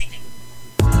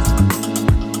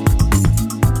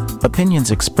Opinions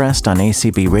expressed on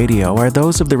ACB Radio are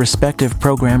those of the respective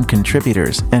program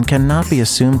contributors and cannot be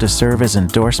assumed to serve as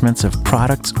endorsements of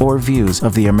products or views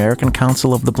of the American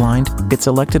Council of the Blind, its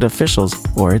elected officials,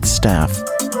 or its staff.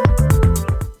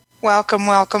 Welcome,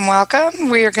 welcome, welcome.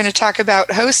 We are going to talk about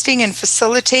hosting and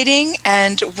facilitating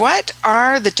and what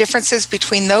are the differences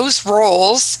between those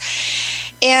roles.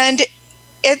 And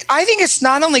I think it's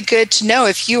not only good to know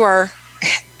if you are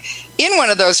in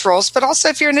one of those roles, but also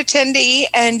if you're an attendee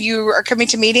and you are coming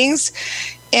to meetings,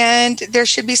 and there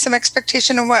should be some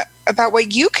expectation of about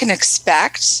what you can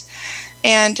expect.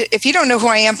 And if you don't know who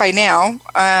I am by now,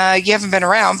 you haven't been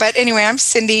around. But anyway, I'm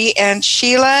Cindy, and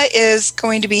Sheila is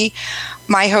going to be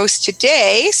my host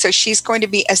today. So she's going to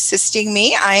be assisting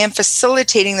me. I am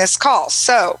facilitating this call.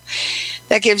 So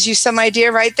that gives you some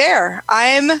idea right there.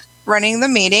 I'm running the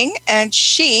meeting, and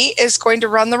she is going to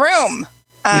run the room.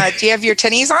 Do you have your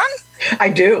tennies on? I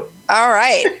do. All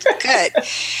right, good.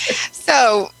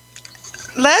 So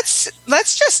let's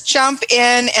just jump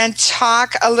in and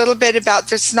talk a little bit about,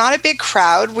 there's not a big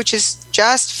crowd, which is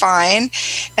just fine.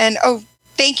 And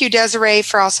thank you, Desiree,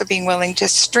 for also being willing to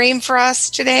stream for us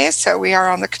today. So we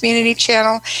are on the community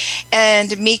channel.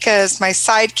 And Mika is my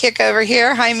sidekick over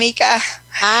here. Hi, Mika.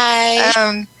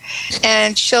 Hi.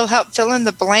 And she'll help fill in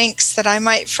the blanks that I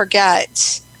might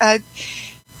forget.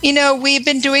 We've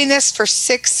been doing this for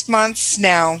 6 months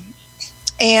now,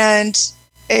 and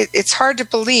it's hard to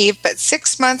believe, but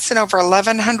 6 months and over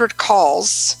 1,100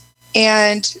 calls,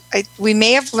 and we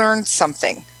may have learned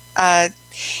something. But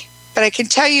I can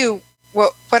tell you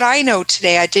what I know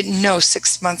today, I didn't know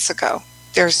 6 months ago.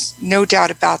 There's no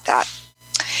doubt about that.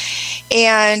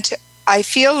 And I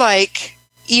feel like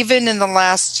even in the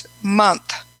last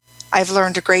month, I've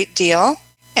learned a great deal.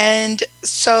 And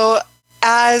so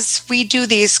as we do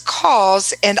these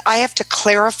calls and I have to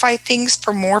clarify things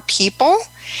for more people,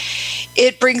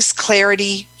 it brings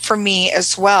clarity for me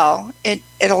as well. It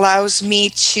allows me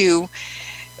to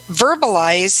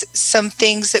verbalize some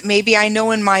things that maybe I know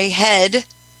in my head,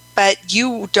 but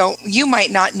you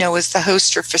might not know as the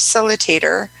host or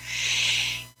facilitator.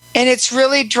 And it's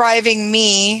really driving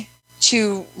me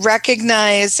to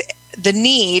recognize the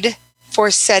need for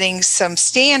setting some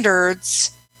standards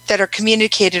that are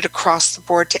communicated across the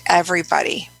board to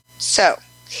everybody. So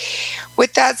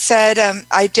with that said,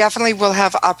 I definitely will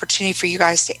have opportunity for you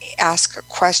guys to ask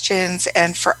questions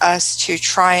and for us to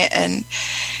try and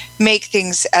make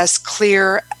things as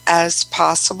clear as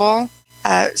possible.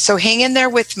 So hang in there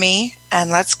with me and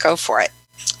let's go for it.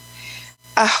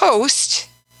 A host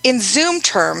in Zoom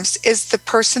terms is the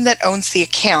person that owns the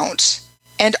account.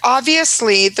 And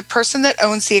obviously the person that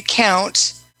owns the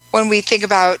account, when we think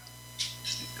about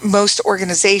most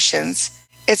organizations,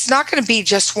 it's not going to be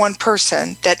just one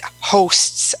person that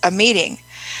hosts a meeting.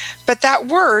 But that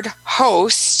word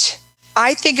host,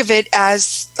 I think of it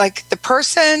as like the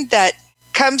person that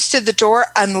comes to the door,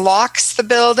 unlocks the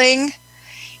building,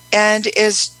 and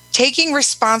is taking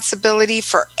responsibility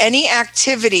for any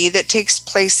activity that takes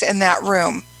place in that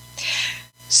room.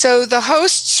 So the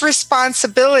host's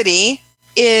responsibility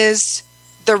is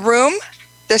the room,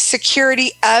 the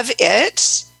security of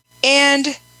it,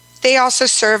 and they also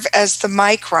serve as the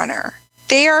mic runner.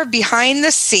 They are behind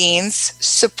the scenes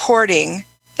supporting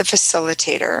the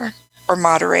facilitator or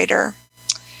moderator.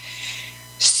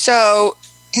 So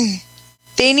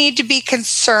they need to be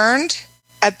concerned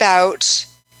about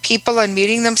people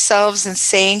unmuting themselves and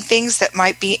saying things that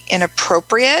might be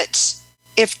inappropriate.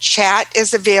 If chat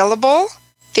is available,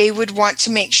 they would want to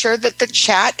make sure that the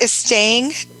chat is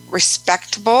staying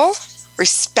respectful,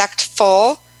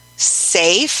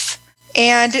 safe,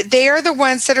 and they are the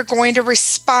ones that are going to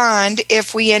respond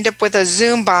if we end up with a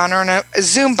Zoom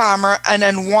bomber, an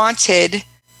unwanted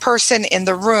person in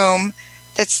the room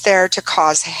that's there to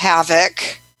cause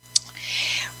havoc.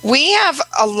 We have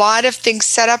a lot of things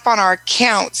set up on our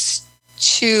accounts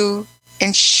to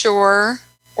ensure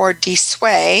or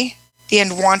dissuade the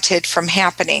unwanted from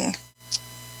happening.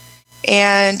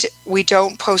 And we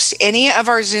don't post any of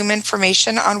our Zoom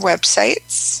information on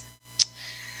websites.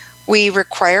 We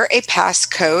require a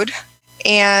passcode,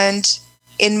 and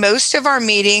in most of our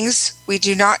meetings, we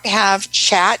do not have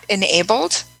chat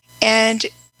enabled, and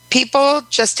people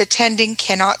just attending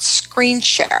cannot screen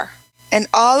share. And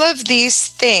all of these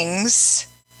things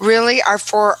really are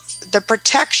for the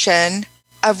protection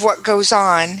of what goes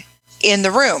on in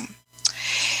the room.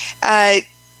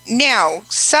 Now,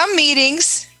 some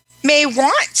meetings may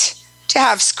want to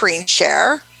have screen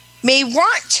share, may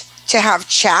want to have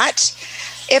chat.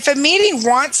 If a meeting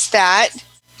wants that,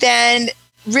 then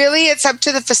really it's up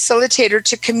to the facilitator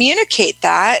to communicate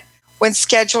that when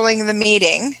scheduling the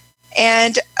meeting.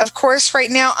 And of course, right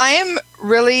now, I am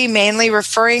really mainly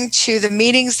referring to the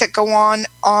meetings that go on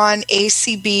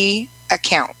ACB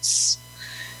accounts.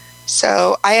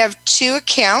 So I have 2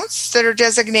 accounts that are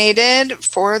designated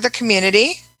for the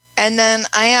community. And then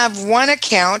I have 1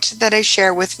 account that I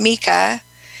share with Mika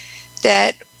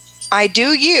that I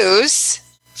do use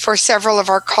for several of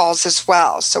our calls as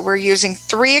well. So we're using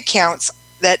 3 accounts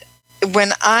that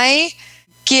when I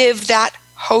give that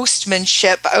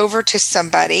hostmanship over to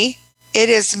somebody, it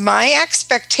is my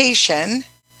expectation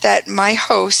that my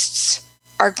hosts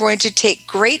are going to take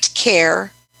great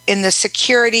care in the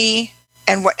security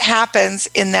and what happens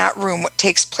in that room, what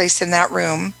takes place in that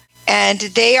room. And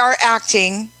they are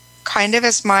acting kind of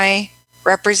as my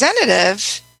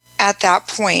representative at that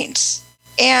point.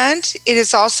 And it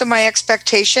is also my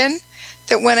expectation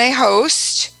that when a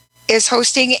host is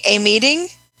hosting a meeting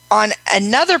on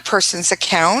another person's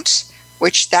account,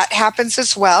 which that happens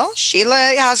as well.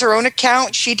 Sheila has her own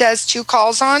account. She does 2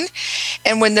 calls on.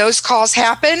 And when those calls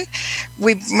happen,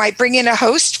 we might bring in a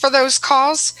host for those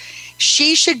calls.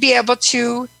 She should be able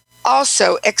to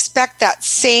also expect that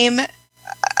same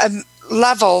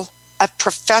level of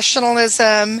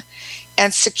professionalism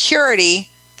and security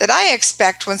that I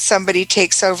expect when somebody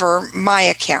takes over my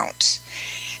account.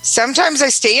 Sometimes I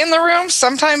stay in the room,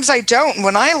 sometimes I don't.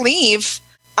 When I leave,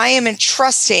 I am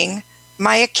entrusting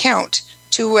my account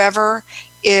to whoever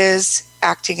is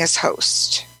acting as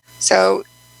host. So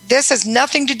this has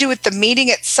nothing to do with the meeting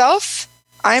itself.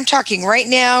 I'm talking right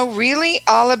now really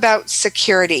all about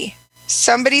security.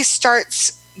 Somebody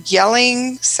starts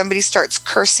yelling, somebody starts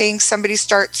cursing, somebody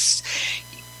starts,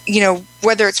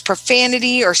 whether it's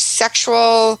profanity or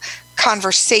sexual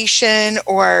conversation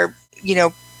or,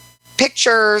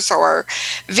 pictures or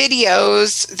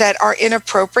videos that are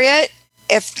inappropriate.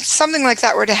 If something like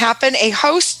that were to happen, a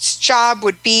host's job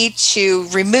would be to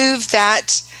remove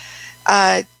that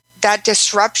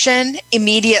disruption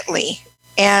immediately.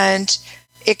 And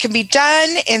it can be done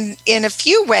in a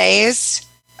few ways.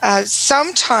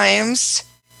 Sometimes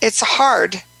it's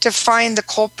hard to find the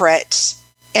culprit.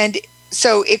 And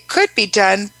so it could be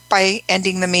done by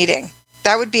ending the meeting.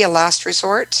 That would be a last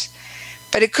resort.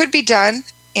 But it could be done.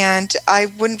 And I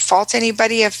wouldn't fault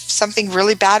anybody if something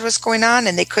really bad was going on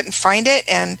and they couldn't find it.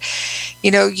 And,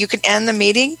 you can end the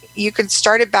meeting. You can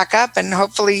start it back up and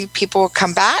hopefully people will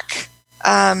come back.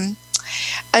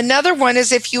 Another one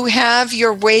is if you have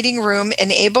your waiting room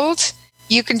enabled,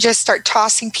 you can just start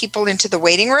tossing people into the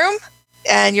waiting room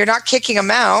and you're not kicking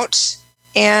them out.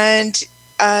 And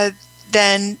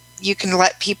then you can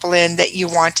let people in that you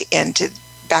want to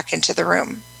back into the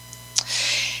room.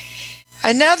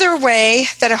 Another way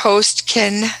that a host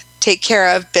can take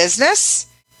care of business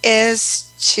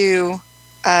is to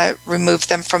remove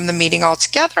them from the meeting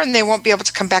altogether, and they won't be able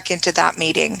to come back into that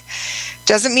meeting.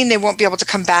 Doesn't mean they won't be able to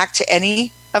come back to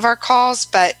any of our calls,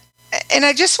 and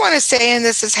I just want to say, and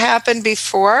this has happened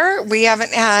before, we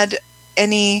haven't had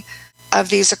any of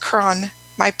these occur on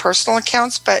my personal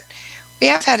accounts, but we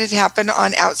have had it happen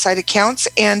on outside accounts,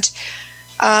 and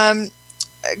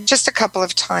just a couple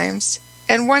of times.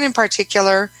 And one in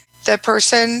particular, the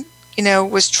person,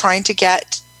 was trying to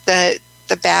get the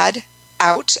bad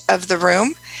out of the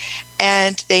room,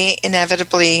 and they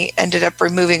inevitably ended up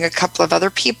removing a couple of other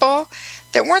people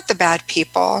that weren't the bad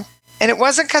people. And it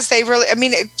wasn't because they really,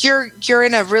 you're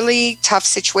in a really tough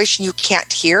situation. You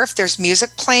can't hear if there's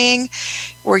music playing.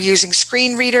 We're using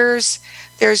screen readers.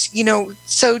 There's,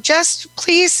 so just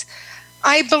please,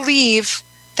 I believe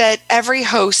that every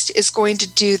host is going to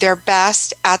do their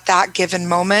best at that given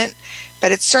moment,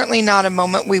 but it's certainly not a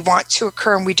moment we want to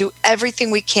occur, and we do everything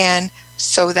we can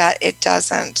so that it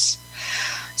doesn't.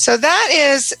 So that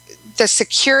is the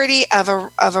security of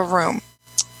a room.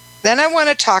 Then I want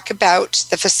to talk about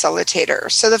the facilitator.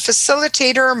 So the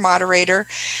facilitator or moderator,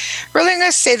 really I'm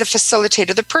going to say the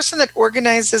facilitator, the person that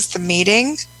organizes the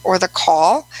meeting or the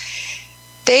call,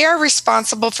 they are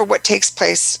responsible for what takes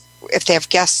place. If they have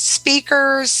guest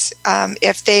speakers,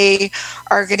 if they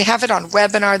are going to have it on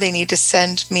webinar, they need to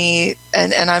send me,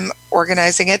 and I'm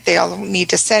organizing it, they all need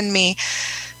to send me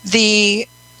the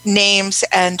names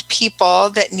and people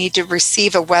that need to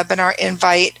receive a webinar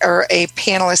invite or a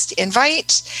panelist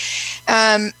invite.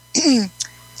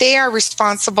 They are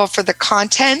responsible for the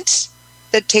content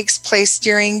that takes place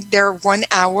during their 1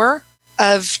 hour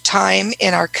of time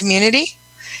in our community.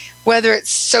 Whether it's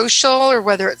social or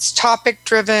whether it's topic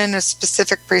driven, a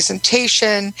specific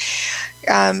presentation,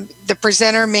 the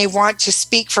presenter may want to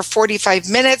speak for 45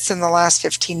 minutes in the last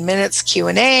 15 minutes,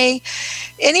 Q&A,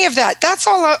 any of that, that's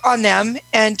all on them.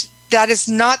 And that is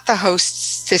not the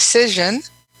host's decision.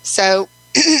 So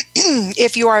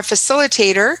if you are a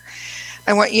facilitator,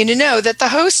 I want you to know that the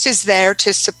host is there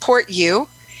to support you,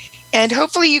 and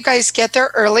hopefully you guys get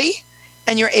there early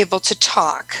and you're able to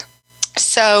talk.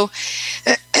 So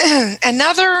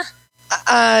another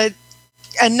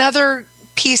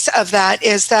piece of that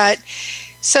is that,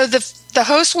 so the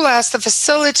host will ask the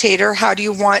facilitator, how do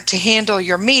you want to handle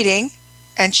your meeting?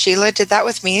 And Sheila did that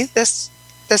with me this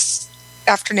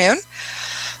afternoon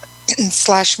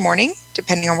 / morning,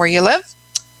 depending on where you live.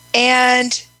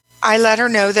 And I let her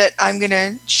know that I'm going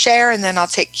to share, and then I'll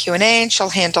take Q&A, and she'll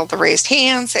handle the raised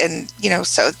hands. And,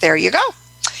 so there you go.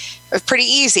 It was pretty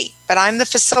easy. But I'm the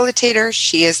facilitator.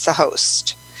 She is the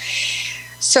host.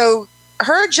 So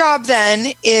her job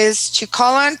then is to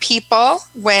call on people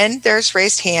when there's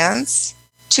raised hands,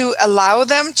 to allow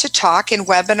them to talk. In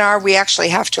webinar, we actually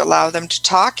have to allow them to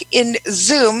talk. In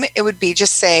Zoom, it would be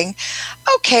just saying,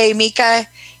 okay, Mika,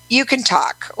 you can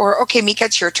talk, or okay, Mika,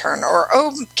 it's your turn, or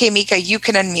okay, Mika, you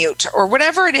can unmute, or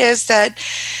whatever it is that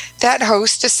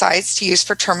host decides to use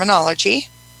for terminology.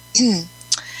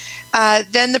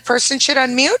 Then the person should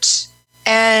unmute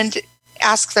and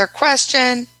ask their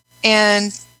question,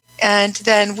 and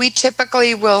then we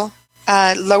typically will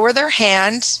lower their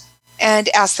hand and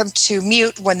ask them to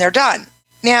mute when they're done.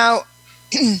 Now,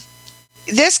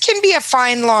 this can be a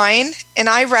fine line, and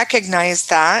I recognize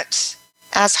that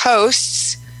as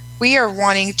hosts, we are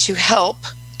wanting to help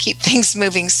keep things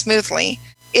moving smoothly.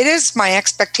 It is my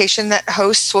expectation that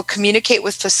hosts will communicate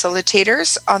with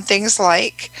facilitators on things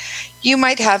like, you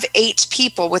might have 8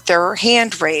 people with their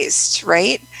hand raised,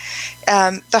 right?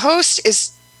 The host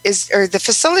or the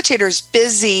facilitator is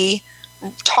busy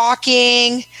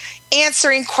talking,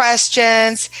 answering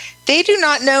questions. They do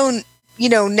not know,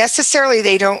 necessarily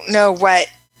they don't know what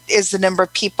is the number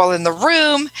of people in the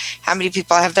room, how many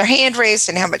people have their hand raised,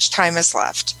 and how much time is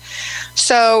left.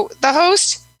 So the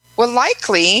host will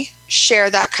likely share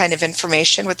that kind of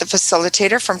information with the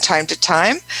facilitator from time to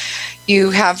time.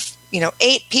 You have,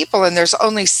 8 people and there's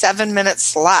only 7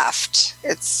 minutes left.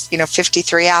 It's,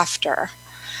 53 after.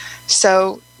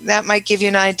 So that might give you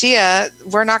an idea.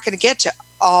 We're not going to get to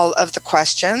all of the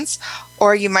questions.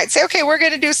 Or you might say, okay, we're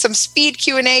going to do some speed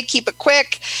Q&A, keep it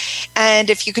quick. And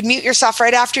if you could mute yourself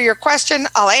right after your question,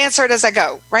 I'll answer it as I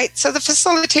go, right? So the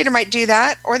facilitator might do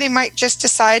that, or they might just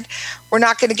decide we're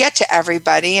not going to get to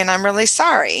everybody, and I'm really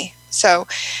sorry. So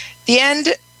the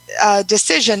end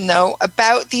decision, though,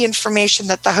 about the information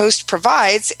that the host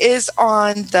provides is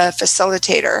on the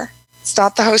facilitator. It's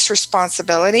not the host's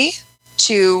responsibility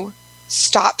to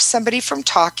stop somebody from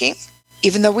talking,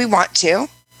 even though we want to.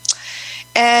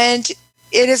 And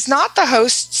it is not the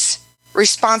host's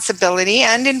responsibility.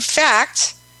 And in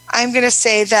fact, I'm going to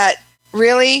say that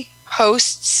really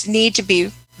hosts need to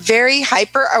be very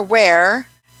hyper aware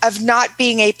of not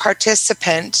being a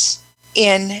participant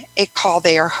in a call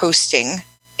they are hosting.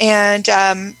 And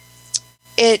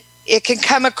it can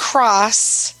come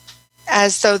across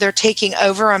as though they're taking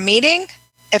over a meeting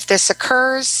if this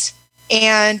occurs.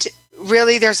 And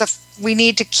really we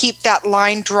need to keep that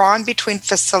line drawn between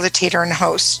facilitator and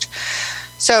host.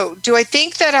 So do I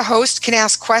think that a host can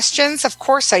ask questions? Of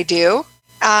course I do.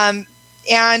 And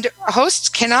hosts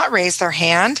cannot raise their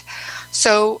hand.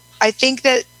 So I think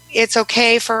that it's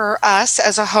okay for us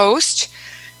as a host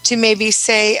to maybe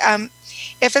say,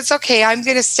 if it's okay, I'm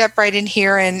going to step right in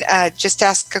here and just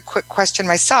ask a quick question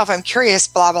myself. I'm curious,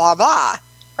 blah, blah, blah,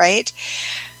 right?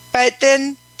 But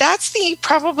then that's the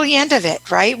probably end of it,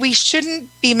 right? We shouldn't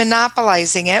be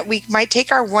monopolizing it. We might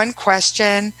take our one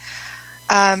question,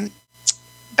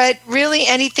 but really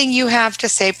anything you have to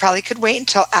say probably could wait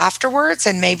until afterwards,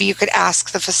 and maybe you could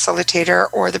ask the facilitator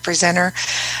or the presenter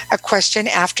a question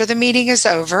after the meeting is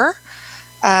over.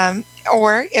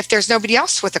 Or if there's nobody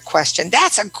else with a question,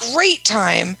 that's a great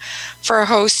time for a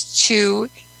host to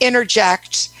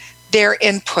interject their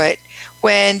input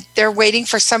when they're waiting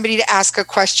for somebody to ask a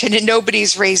question and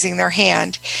nobody's raising their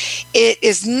hand. It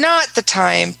is not the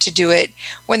time to do it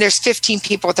when there's 15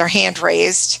 people with their hand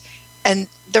raised, and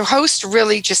the host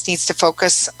really just needs to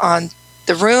focus on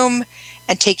the room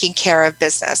and taking care of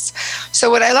business. So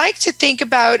what I like to think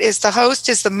about is the host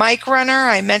is the mic runner.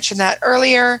 I mentioned that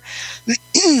earlier.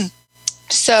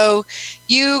 So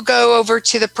you go over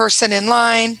to the person in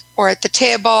line or at the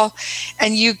table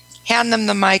and you hand them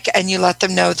the mic and you let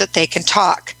them know that they can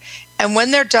talk. And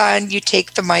when they're done, you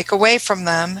take the mic away from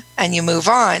them and you move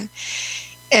on.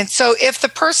 And so if the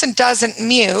person doesn't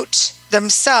mute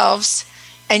themselves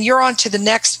and you're on to the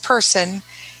next person,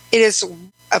 it is,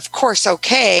 of course,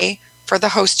 okay for the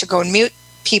host to go and mute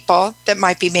people that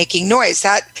might be making noise.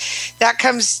 That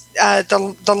comes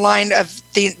the line of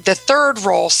the third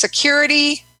role: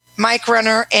 security, mic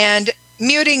runner, and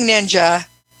muting ninja.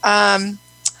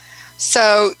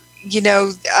 So,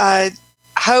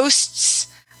 hosts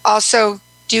also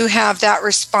do have that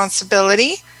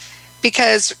responsibility,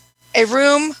 because a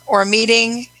room or a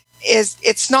meeting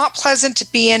it's not pleasant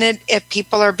to be in it if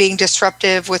people are being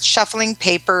disruptive with shuffling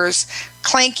papers,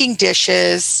 clanking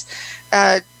dishes,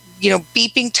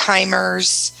 beeping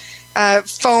timers,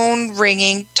 phone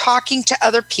ringing, talking to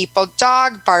other people,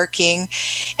 dog barking,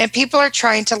 and people are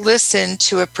trying to listen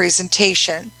to a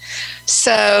presentation.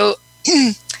 So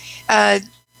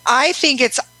I think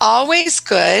it's always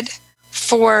good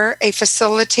for a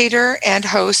facilitator and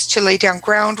host to lay down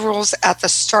ground rules at the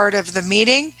start of the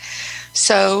meeting.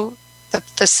 So the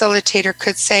facilitator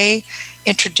could say,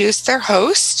 introduce their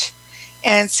host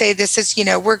and say, this is,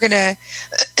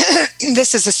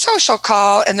 this is a social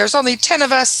call and there's only 10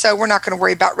 of us, so we're not going to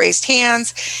worry about raised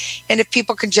hands. And if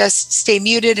people can just stay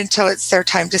muted until it's their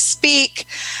time to speak,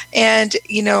 and,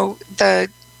 the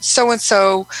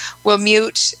so-and-so will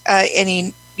mute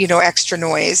any, extra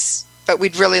noise, but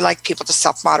we'd really like people to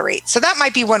self-moderate. So that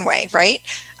might be one way, right?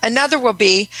 Another will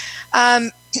be,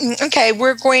 okay,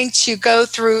 we're going to go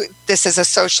through, this is a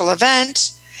social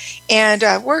event, and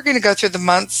we're going to go through the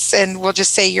months, and we'll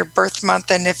just say your birth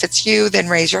month, and if it's you, then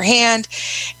raise your hand,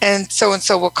 and so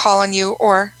will call on you.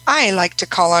 Or I like to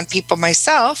call on people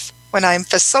myself when I'm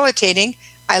facilitating.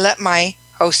 I let my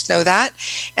host know that,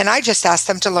 and I just ask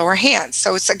them to lower hands.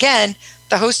 So it's, again,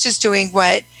 the host is doing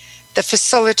what the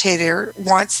facilitator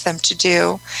wants them to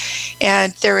do,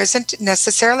 and there isn't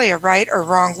necessarily a right or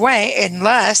wrong way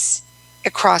unless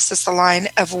it crosses the line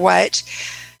of what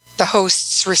the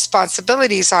host's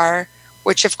responsibilities are,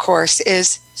 which of course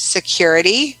is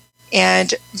security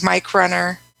and mic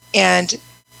runner and,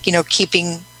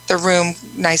 keeping the room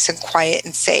nice and quiet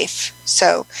and safe.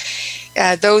 So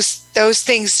those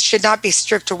things should not be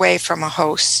stripped away from a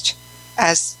host,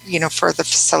 as, for the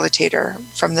facilitator,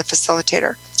 from the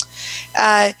facilitator.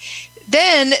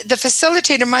 Then the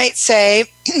facilitator might say,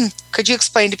 could you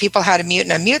explain to people how to mute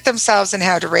and unmute themselves and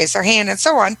how to raise their hand and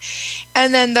so on?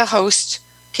 And then the host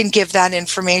can give that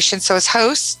information. So as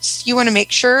hosts, you want to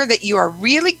make sure that you are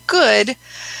really good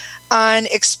on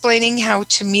explaining how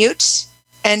to mute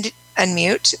and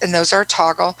unmute, and those are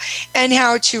toggle, and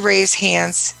how to raise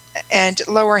hands and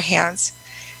lower hands.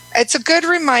 It's a good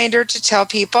reminder to tell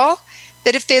people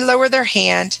that if they lower their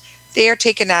hand, they are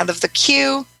taken out of the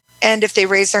queue. And if they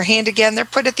raise their hand again, they're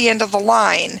put at the end of the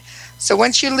line. So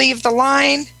once you leave the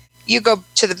line, you go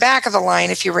to the back of the line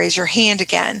if you raise your hand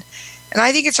again. And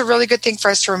I think it's a really good thing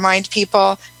for us to remind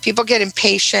people. People get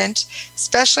impatient,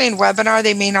 especially in webinar.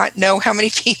 They may not know how many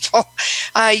people.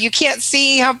 You can't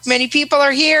see how many people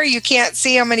are here. You can't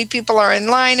see how many people are in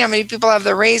line, how many people have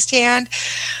the raised hand.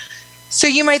 So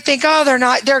you might think,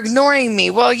 they're ignoring me.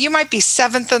 Well, you might be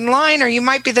seventh in line, or you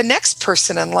might be the next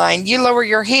person in line. You lower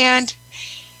your hand.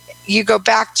 You go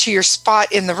back to your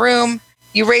spot in the room,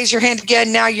 you raise your hand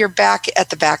again, now you're back at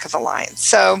the back of the line.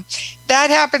 So that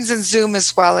happens in Zoom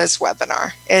as well as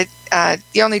webinar.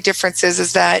 The only difference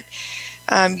is that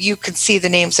you can see the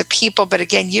names of people, but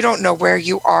again, you don't know where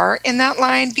you are in that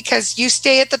line because you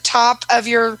stay at the top of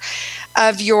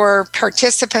your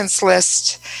participants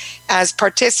list as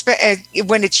participant.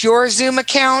 When it's your Zoom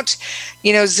account,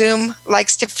 Zoom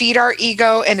likes to feed our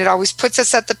ego, and it always puts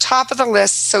us at the top of the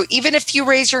list. So even if you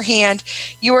raise your hand,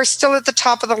 you are still at the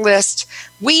top of the list.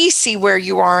 We see where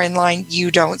you are in line.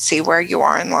 You don't see where you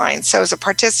are in line. So as a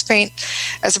participant,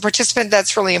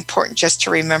 that's really important just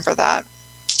to remember that.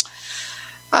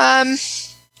 All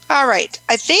right.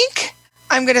 I think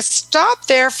I'm going to stop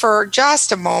there for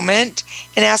just a moment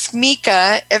and ask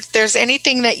Mika if there's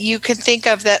anything that you can think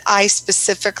of that I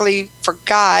specifically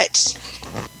forgot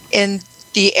in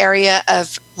the area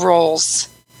of roles.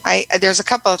 There's a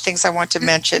couple of things I want to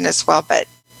mention as well, but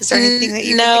is there anything that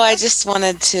you? No, I just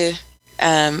wanted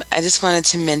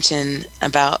to mention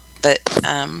about that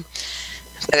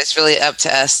it's really up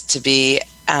to us to be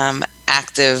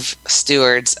active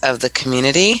stewards of the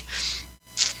community.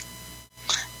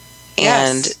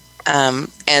 Yes.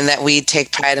 And that we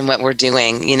take pride in what we're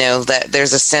doing, that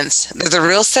there's a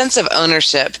real sense of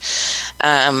ownership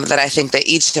that I think that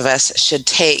each of us should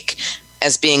take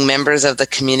as being members of the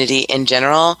community in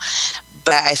general.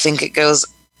 But I think it goes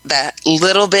that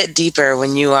little bit deeper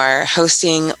when you are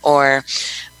hosting or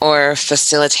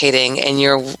facilitating, and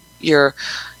you're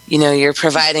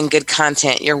providing good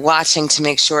content. You're watching to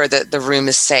make sure that the room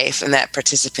is safe and that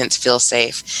participants feel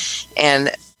safe.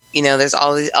 And there's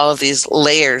all of these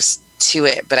layers to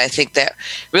it, but I think that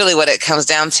really what it comes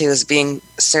down to is being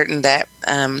certain that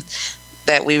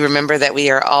that we remember that we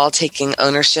are all taking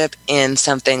ownership in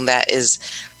something that is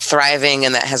thriving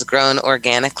and that has grown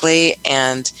organically,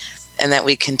 and and that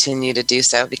we continue to do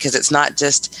so, because it's not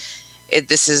just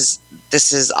this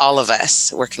is all of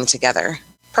us working together.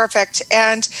 Perfect.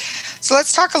 And so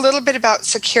let's talk a little bit about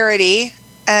security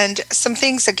and some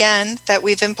things, again, that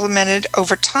we've implemented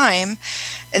over time.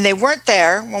 And they weren't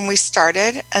there when we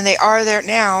started, and they are there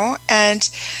now. And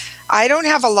I don't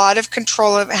have a lot of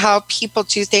control of how people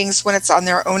do things when it's on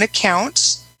their own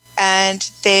account, and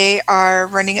they are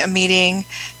running a meeting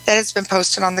that has been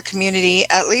posted on the community,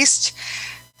 at least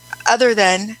other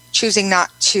than choosing not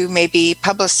to maybe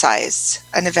publicize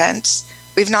an event.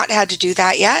 We've not had to do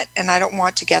that yet, and I don't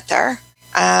want to get there.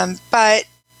 But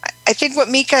I think what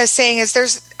Mika is saying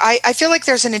is I feel like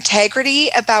there's an integrity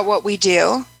about what we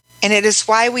do, and it is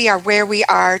why we are where we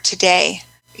are today.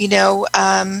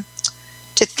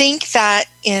 To think that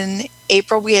in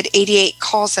April we had 88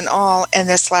 calls in all, and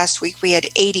this last week we had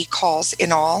 80 calls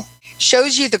in all,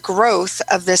 shows you the growth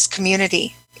of this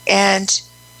community. And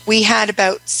we had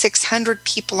about 600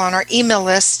 people on our email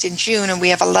list in June, and we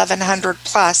have 1,100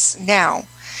 plus now.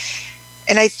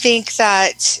 And I think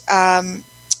that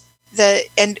the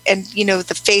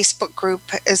Facebook group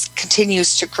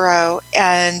continues to grow,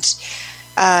 and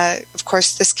of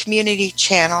course this community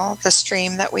channel, the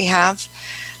stream that we have.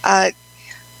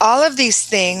 All of these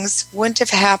things wouldn't have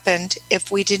happened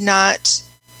if we did not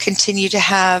continue to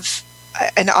have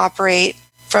and operate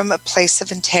from a place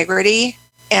of integrity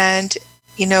and,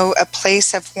 a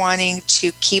place of wanting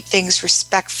to keep things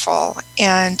respectful.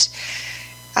 And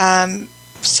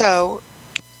so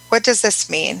what does this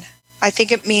mean? I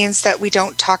think it means that we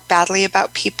don't talk badly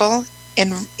about people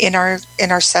in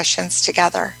our sessions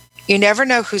together. You never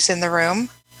know who's in the room.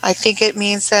 I think it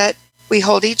means that we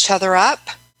hold each other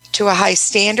up to a high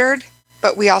standard,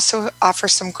 but we also offer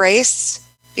some grace,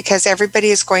 because everybody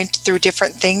is going through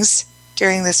different things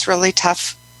during this really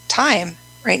tough time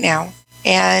right now.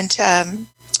 And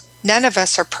none of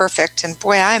us are perfect. And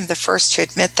boy, I am the first to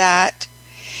admit that.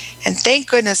 And thank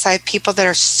goodness I have people that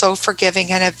are so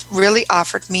forgiving and have really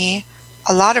offered me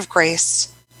a lot of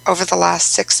grace over the last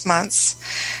 6 months.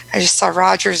 I just saw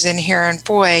Rogers in here, and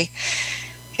boy,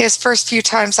 his first few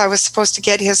times I was supposed to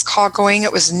get his call going,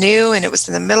 it was new and it was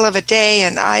in the middle of a day,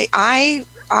 and I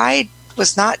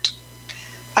was not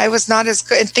as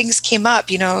good, and things came up.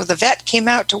 The vet came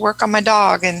out to work on my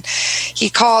dog, and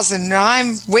he calls, and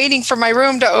I'm waiting for my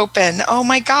room to open. Oh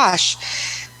my gosh.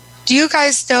 Do you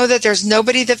guys know that there's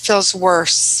nobody that feels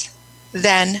worse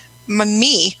than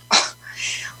me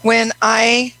when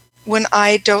I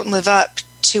don't live up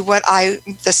to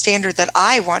the standard that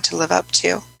I want to live up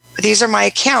to? These are my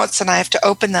accounts, and I have to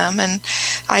open them, and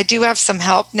I do have some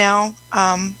help now,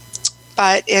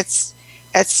 but it's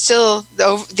still,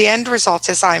 the end result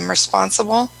is I'm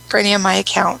responsible for any of my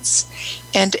accounts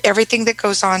and everything that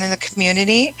goes on in the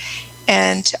community,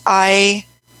 and I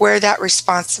wear that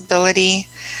responsibility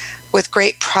with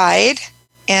great pride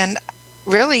and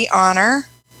really honor,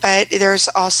 but there's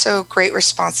also great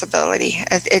responsibility.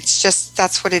 It's just,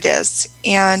 that's what it is.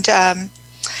 And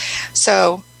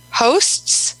so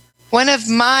hosts, one of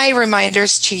my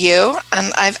reminders to you,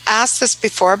 and I've asked this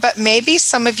before, but maybe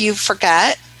some of you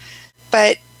forget,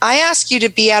 but I ask you to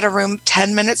be at a room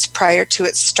 10 minutes prior to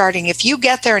it starting. If you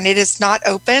get there and it is not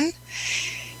open,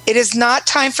 it is not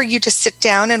time for you to sit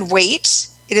down and wait.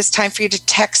 It is time for you to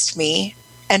text me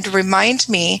and remind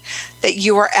me that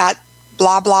you are at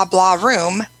blah, blah, blah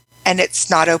room and it's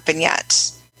not open yet.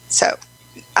 So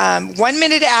 1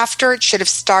 minute after it should have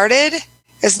started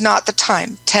is not the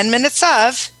time. 10 minutes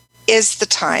of is the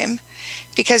time,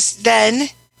 because then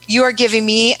you are giving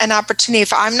me an opportunity.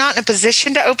 If I'm not in a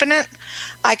position to open it,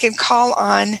 I can call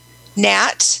on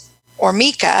Nat or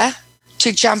Mika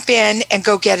to jump in and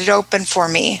go get it open for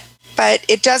me. But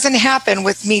it doesn't happen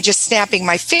with me just snapping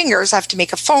my fingers. I have to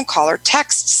make a phone call or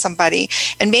text somebody,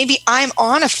 and maybe I'm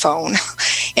on a phone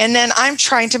and then I'm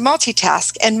trying to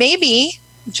multitask, and maybe,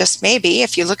 just maybe,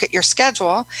 if you look at your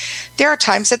schedule, there are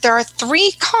times that there are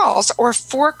 3 calls or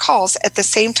 4 calls at the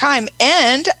same time.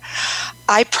 And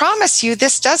I promise you,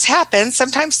 this does happen.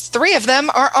 Sometimes 3 of them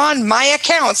are on my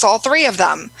accounts, all 3 of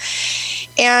them.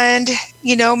 And,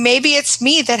 maybe it's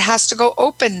me that has to go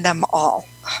open them all.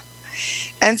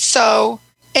 And so,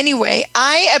 anyway,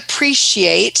 I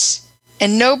appreciate,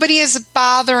 and nobody is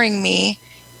bothering me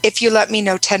if you let me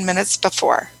know 10 minutes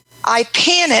before. I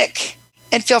panic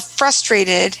and feel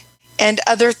frustrated and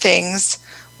other things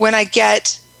when I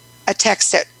get a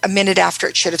text at a minute after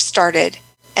it should have started.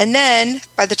 And then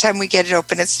by the time we get it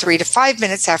open, it's 3 to 5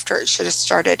 minutes after it should have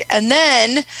started. And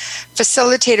then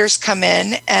facilitators come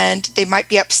in and they might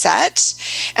be upset.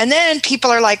 And then people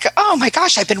are like, oh my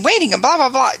gosh, I've been waiting and blah, blah,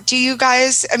 blah. Do you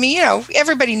guys,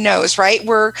 everybody knows, right?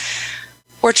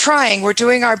 we're trying, we're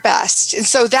doing our best. And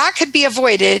so that could be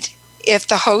avoided if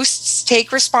the hosts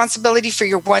take responsibility for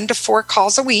your 1 to 4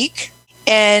 calls a week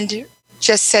and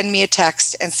just send me a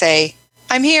text and say,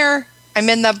 I'm here, I'm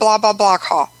in the blah, blah, blah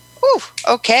call. Ooh,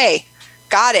 okay,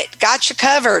 got it, got you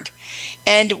covered.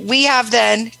 And we have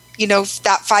then,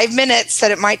 that 5 minutes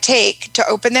that it might take to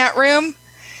open that room,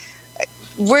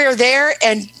 we're there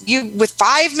and you with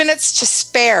 5 minutes to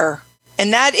spare.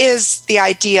 And that is the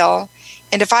ideal.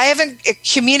 And if I haven't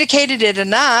communicated it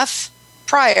enough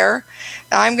prior,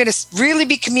 I'm going to really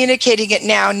be communicating it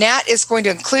now. Nat is going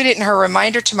to include it in her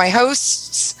reminder to my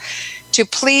hosts to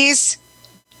please,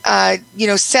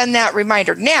 send that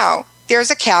reminder. Now, there's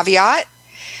a caveat.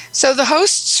 So the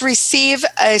hosts receive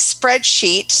a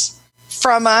spreadsheet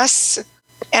from us,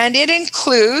 and it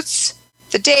includes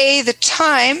the day, the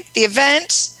time, the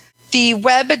event, the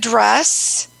web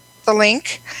address, the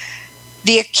link,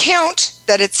 the account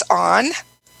that it's on,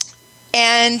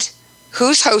 and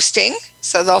who's hosting,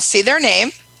 so they'll see their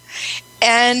name,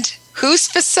 and who's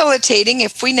facilitating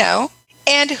if we know,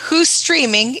 and who's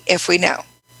streaming if we know.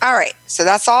 All right, so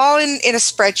that's all in a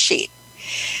spreadsheet.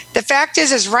 The fact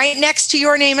is right next to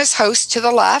your name as host to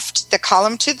the left, the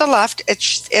column to the left,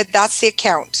 that's the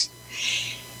account.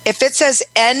 If it says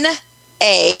NA,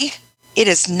 it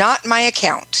is not my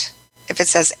account. If it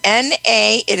says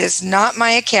NA, it is not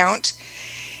my account.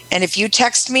 And if you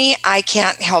text me, I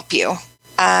can't help you.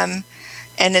 And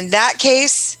in that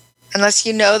case, unless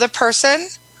you know the person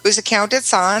whose account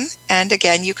it's on, and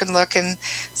again, you can look and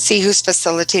see who's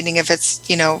facilitating if it's,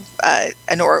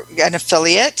 an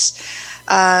affiliate.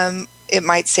 It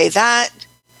might say that.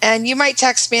 And you might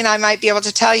text me and I might be able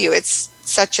to tell you it's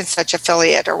such and such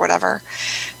affiliate or whatever.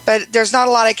 But there's not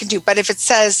a lot I can do. But if it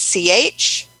says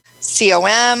CH,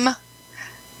 COM,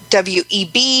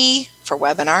 WEB for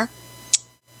webinar,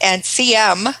 and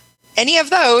CM, any of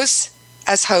those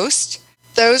as host,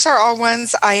 those are all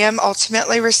ones I am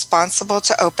ultimately responsible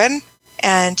to open.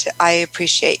 And I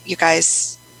appreciate you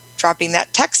guys dropping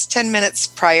that text 10 minutes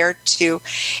prior to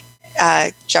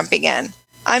jumping in.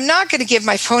 I'm not going to give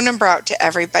my phone number out to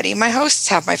everybody. My hosts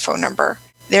have my phone number.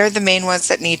 They're the main ones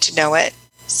that need to know it.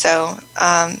 So,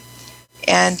 and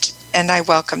I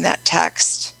welcome that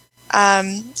text.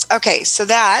 Okay, so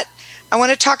that, I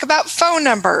want to talk about phone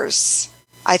numbers.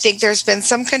 I think there's been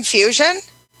some confusion,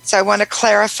 so I want to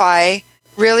clarify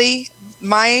really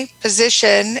my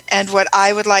position and what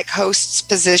I would like hosts'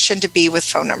 position to be with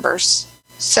phone numbers.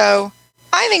 So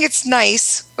I think it's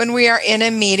nice when we are in a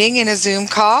meeting, in a Zoom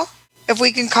call, if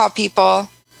we can call people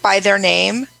by their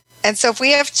name. And so if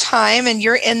we have time and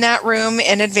you're in that room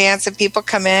in advance and people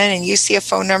come in and you see a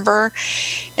phone number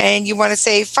and you want to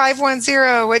say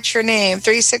 510, what's your name?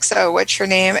 360, what's your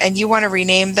name? And you want to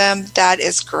rename them, that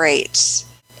is great.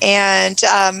 And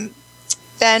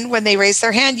then when they raise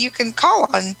their hand, you can call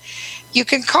on,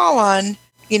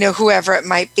 whoever it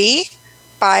might be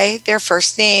by their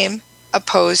first name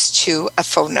opposed to a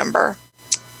phone number.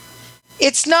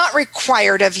 It's not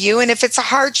required of you, and if it's a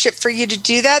hardship for you to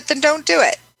do that, then don't do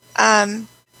it.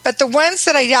 But the ones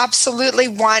that I absolutely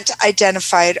want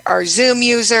identified are Zoom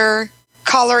user,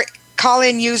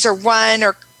 call-in user 1,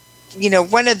 or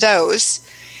one of those,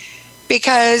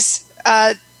 because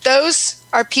those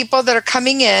are people that are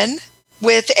coming in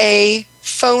with a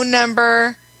phone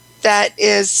number that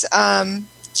is a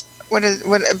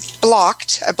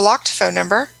blocked phone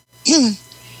number.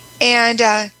 And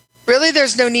really,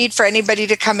 there's no need for anybody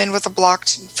to come in with a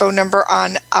blocked phone number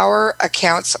on our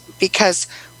accounts because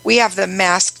we have them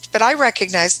masked. But I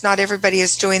recognize not everybody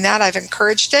is doing that. I've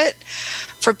encouraged it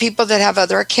for people that have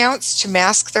other accounts to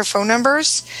mask their phone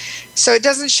numbers. So it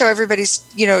doesn't show everybody's,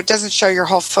 it doesn't show your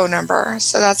whole phone number.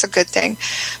 So that's a good thing.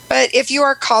 But if you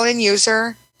are a call-in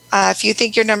user, if you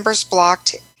think your number's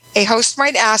blocked, a host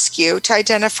might ask you to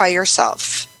identify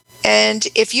yourself. And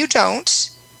if you don't,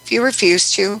 if you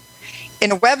refuse to,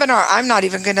 in a webinar, I'm not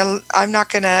going to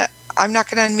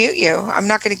unmute you. I'm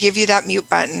not going to give you that mute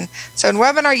button. So in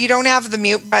webinar, you don't have the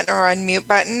mute button or unmute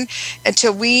button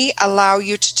until we allow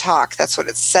you to talk. That's what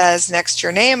it says next to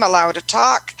your name, allow to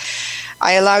talk.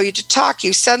 I allow you to talk.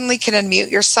 You suddenly can unmute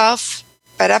yourself,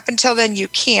 but up until then you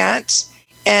can't.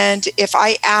 And if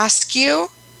I ask you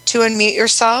to unmute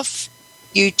yourself,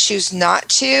 you choose not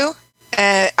to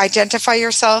identify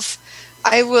yourself,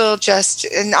 I will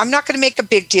and I'm not going to make a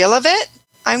big deal of it.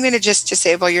 I'm going to just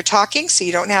disable your talking so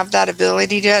you don't have that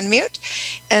ability to unmute.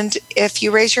 And if you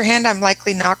raise your hand, I'm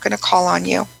likely not going to call on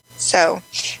you. So,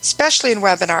 especially in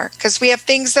webinar, because we have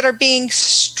things that are being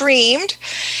streamed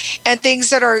and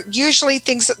things that are usually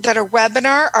things that are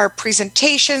webinar are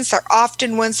presentations. They're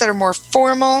often ones that are more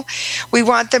formal. We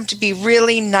want them to be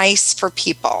really nice for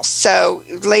people. So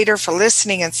later for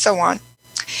listening and so on.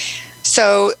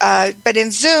 So, but in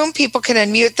Zoom, people can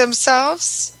unmute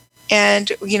themselves,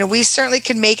 and, we certainly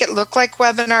can make it look like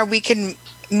webinar. We can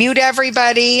mute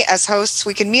everybody as hosts.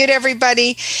 We can mute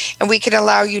everybody, and we can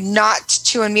allow you not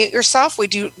to unmute yourself. We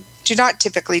do not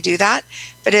typically do that,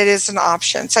 but it is an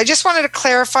option. So I just wanted to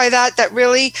clarify that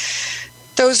really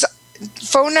those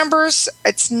phone numbers,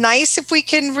 it's nice if we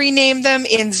can rename them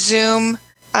in Zoom.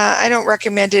 I don't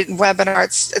recommend it in webinar.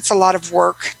 It's a lot of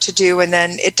work to do, and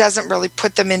then it doesn't really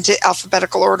put them into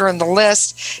alphabetical order in the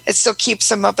list. It still keeps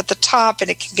them up at the top, and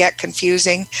it can get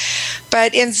confusing.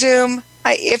 But in Zoom,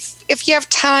 if you have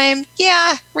time,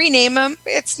 rename them.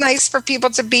 It's nice for people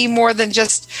to be more than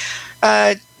just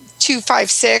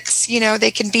 256.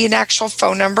 They can be an actual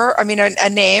phone number. A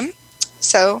name.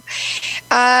 So,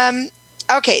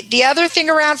 okay. The other thing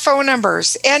around phone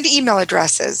numbers and email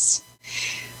addresses.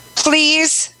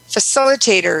 Please,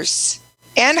 facilitators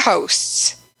and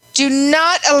hosts, do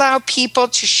not allow people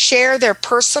to share their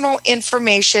personal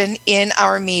information in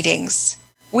our meetings.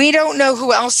 We don't know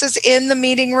who else is in the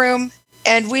meeting room,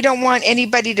 and we don't want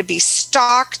anybody to be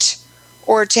stalked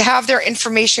or to have their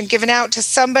information given out to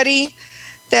somebody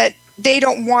that they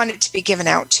don't want it to be given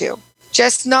out to.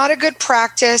 Just not a good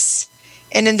practice.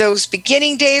 And in those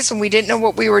beginning days when we didn't know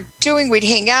what we were doing, we'd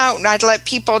hang out and I'd let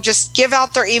people just give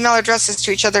out their email addresses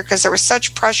to each other because there was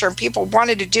such pressure and people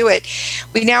wanted to do it.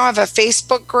 We now have a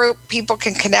Facebook group. People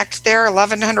can connect there.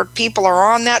 1,100 people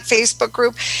are on that Facebook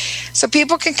group. So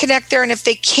people can connect there. And if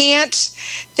they can't,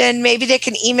 then maybe they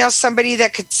can email somebody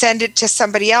that could send it to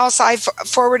somebody else. I've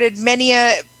forwarded many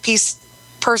a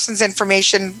person's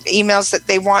information, emails that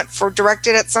they want for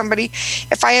directed at somebody.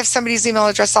 If I have somebody's email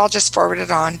address, I'll just forward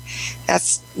it on.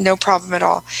 That's no problem at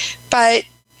all. But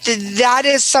that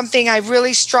is something I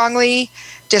really strongly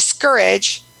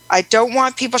discourage. I don't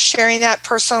want people sharing that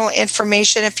personal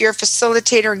information. If you're a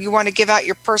facilitator and you want to give out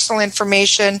your personal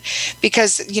information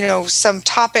because, some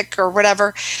topic or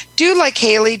whatever, do like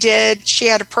Haley did. She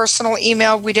had a personal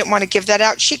email. We didn't want to give that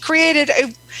out. She created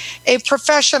a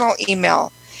professional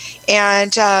email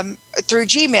and through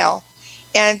Gmail,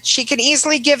 and she can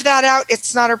easily give that out.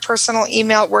 It's not her personal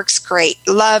email. It works great.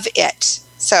 Love it.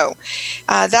 So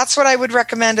that's what I would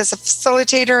recommend as a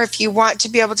facilitator. If you want to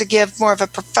be able to give more of a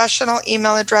professional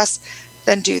email address,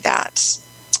 then do that.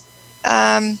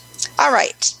 All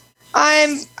right.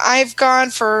 I've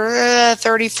gone for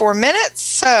 34 minutes,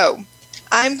 so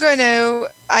I'm going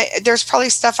to. There's probably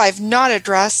stuff I've not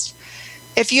addressed.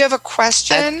 If you have a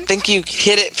question, I think you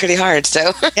hit it pretty hard.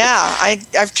 So yeah,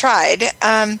 I've tried.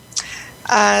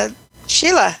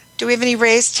 Sheila, do we have any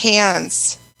raised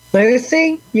hands?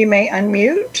 Lucy, you may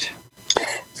unmute.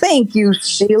 Thank you,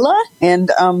 Sheila.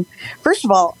 And first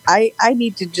of all, I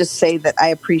need to just say that I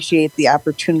appreciate the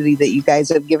opportunity that you guys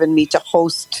have given me to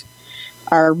host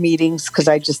our meetings, because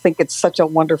I just think it's such a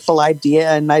wonderful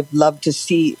idea, and I'd love to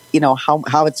see,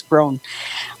 how it's grown.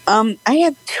 I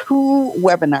have 2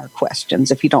 webinar questions,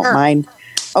 if you don't mind.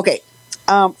 Okay.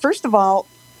 First of all,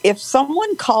 if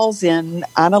someone calls in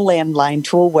on a landline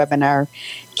to a webinar,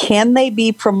 can they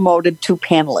be promoted to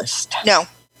panelist? No.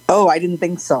 Oh, I didn't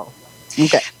think so.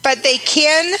 Okay. But they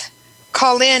can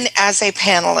call in as a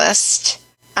panelist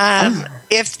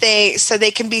so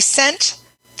they can be sent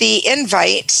the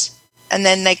invite, and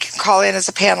then they can call in as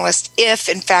a panelist if,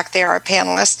 in fact, they are a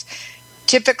panelist.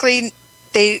 Typically,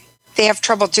 they have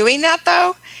trouble doing that,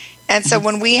 though. And so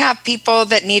when we have people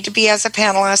that need to be as a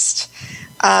panelist,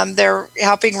 they're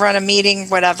helping run a meeting,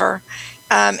 whatever,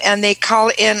 and they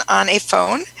call in on a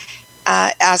phone.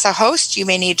 As a host, you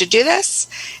may need to do this,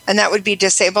 and that would be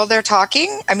enable their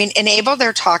talking,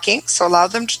 so allow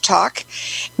them to talk,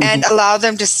 and allow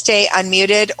them to stay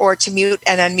unmuted or to mute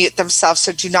and unmute themselves,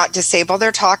 so do not disable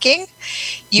their talking.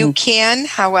 You can,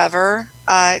 however,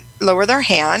 lower their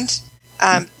hand.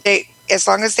 As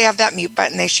long as they have that mute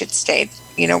button, they should stay.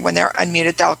 When they're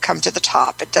unmuted, they'll come to the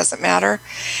top. It doesn't matter.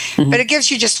 But it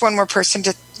gives you just one more person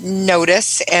to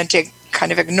notice and to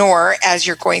kind of ignore as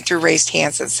you're going through raised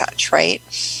hands and such, right?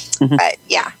 But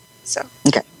yeah, so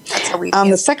okay. That's how we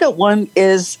the second one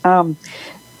is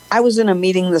I was in a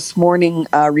meeting this morning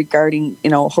regarding,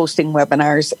 hosting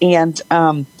webinars, and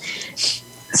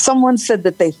someone said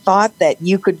that they thought that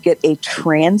you could get a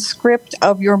transcript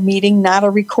of your meeting, not a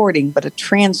recording, but a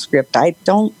transcript. I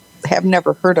have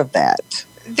never heard of that.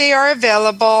 They are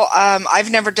available.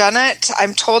 I've never done it.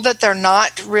 I'm told that they're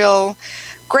not real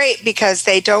great because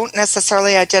they don't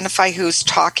necessarily identify who's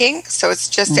talking. So it's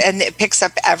just, and it picks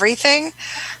up everything.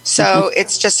 So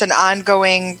it's just an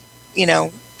ongoing,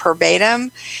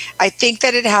 verbatim. I think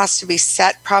that it has to be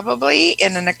set probably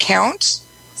in an account.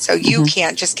 So you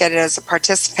can't just get it as a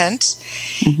participant.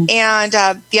 And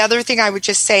the other thing I would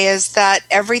just say is that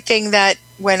everything that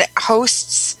when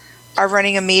hosts are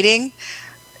running a meeting,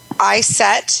 I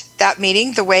set that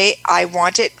meeting the way I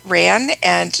want it ran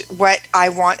and what I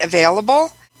want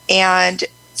available. And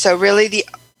so really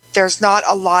there's not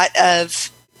a lot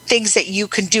of things that you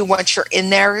can do once you're in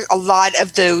there. A lot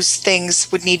of those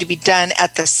things would need to be done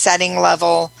at the setting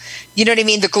level. You know what I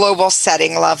mean? The global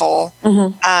setting level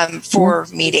for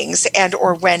meetings and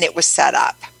or when it was set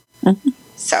up.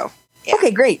 So, yeah.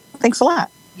 Okay, great. Thanks a lot.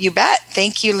 You bet.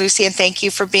 Thank you, Lucy, and thank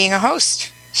you for being a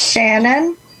host.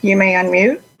 Shannon, you may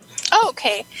unmute. Oh,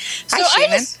 okay. So Hi,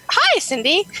 Shannon. Hi,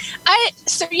 Cindy.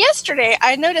 So yesterday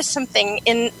I noticed something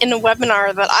in a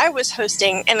webinar that I was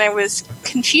hosting, and I was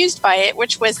confused by it,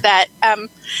 which was that, and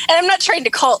I'm not trying to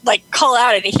call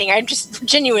out anything. I'm just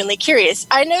genuinely curious.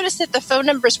 I noticed that the phone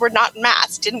numbers were not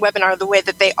masked in webinar the way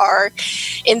that they are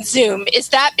in Zoom. Is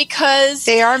that because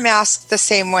they are masked the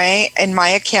same way in my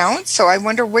account? So I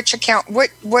wonder which account. What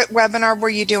webinar were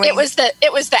you doing? It was the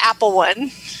Apple one,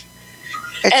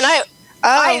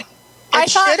 I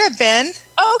thought, should have been.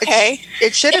 Okay.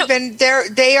 It should have been there.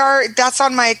 They are. That's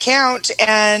on my account,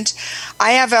 and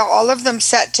I have all of them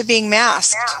set to being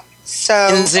masked. So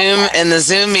in the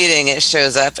Zoom meeting, it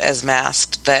shows up as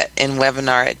masked, but in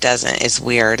webinar, it doesn't. It's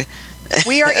weird.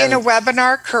 We are in a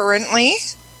webinar currently,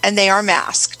 and they are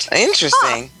masked.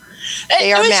 Interesting.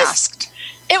 They are masked.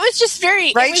 It was just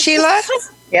very right, Sheila.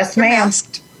 Yes, ma'am.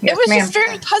 Masked. Yes, it was ma'am. just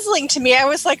very puzzling to me. I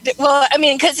was like, well, I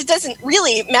mean, because it doesn't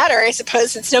really matter, I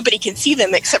suppose, since nobody can see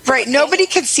them except for nobody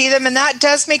can see them, and that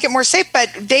does make it more safe.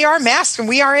 But they are masked, and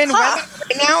we are in webinar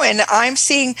right now, and I'm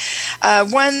seeing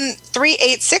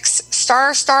 1386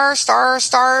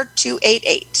 ***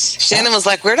 288. Shannon was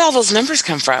like, "Where'd all those numbers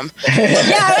come from?"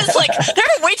 Yeah, I was like, there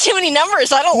are way too many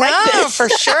numbers. I don't like this. No, for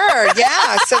sure.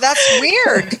 Yeah, so that's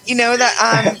weird.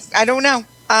 I don't know.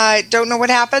 I don't know what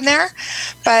happened there,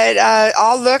 but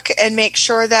I'll look and make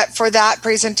sure that for that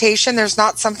presentation, there's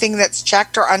not something that's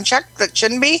checked or unchecked that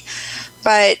shouldn't be.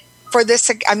 But for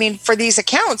these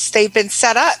accounts, they've been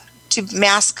set up to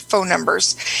mask phone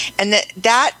numbers, and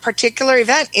that particular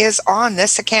event is on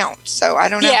this account. So I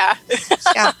don't know. Yeah.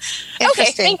 Yeah.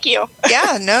 Okay. Thank you.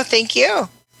 Yeah. No, thank you.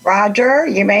 Roger,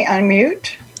 you may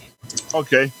unmute.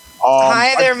 Okay.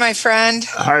 Hi there, my friend.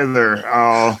 Hi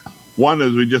there. One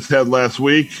is we just had last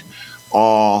week.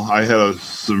 I had a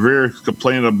severe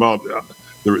complaint about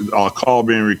the call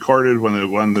being recorded when it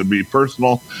wanted to be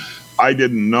personal. I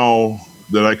didn't know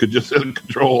that I could just hit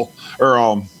Control or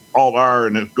Alt-R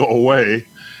and it go away.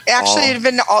 Actually, it had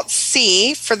been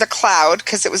Alt-C for the cloud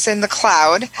because it was in the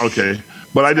cloud. Okay.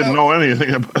 But I didn't know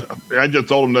anything about it. I just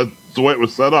told them that's the way it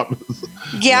was set up.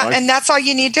 Yeah, and that's all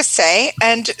you need to say.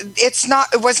 And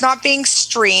it was not being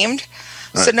streamed.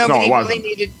 So nobody really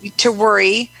needed to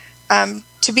worry.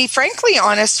 To be frankly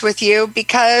honest with you,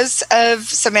 because of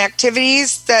some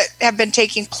activities that have been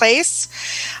taking place,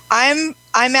 I'm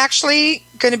actually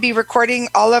going to be recording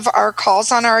all of our calls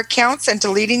on our accounts and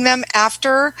deleting them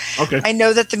after I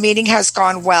know that the meeting has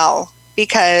gone well,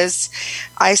 because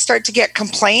I start to get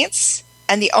complaints,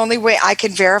 and the only way I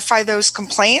can verify those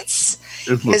complaints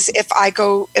is if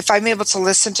I'm able to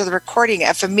listen to the recording.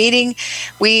 If a meeting,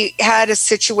 we had a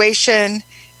situation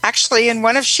actually in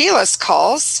one of Sheila's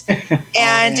calls,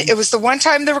 and it was the one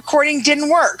time the recording didn't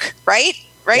work, right?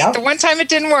 Yep. The one time it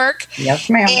didn't work. Yes,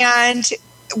 ma'am. And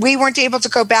we weren't able to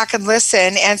go back and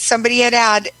listen, and somebody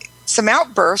had some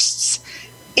outbursts,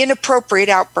 inappropriate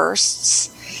outbursts,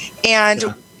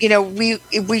 and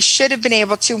we should have been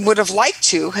able to, would have liked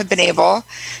to have been able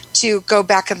to go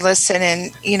back and listen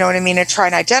and, and try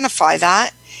and identify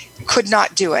that. Could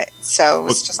not do it. So it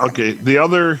was just okay. The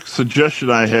other suggestion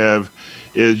I have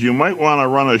is you might want to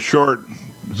run a short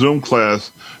Zoom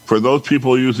class for those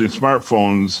people using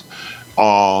smartphones.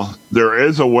 There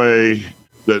is a way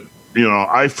that,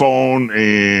 iPhone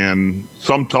and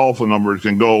some telephone numbers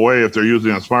can go away if they're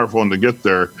using a smartphone to get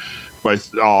there by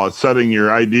setting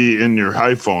your ID in your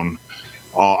iPhone.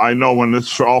 I know when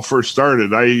this all first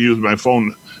started, I used my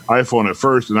iPhone at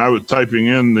first, and I was typing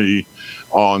in the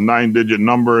 9-digit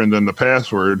number and then the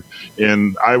password,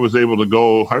 and I was able to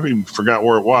go, I even forgot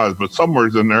where it was, but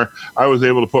somewhere's in there, I was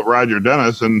able to put Roger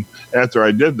Dennis, and after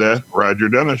I did that, Roger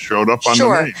Dennis showed up on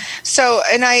the name. So,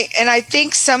 and I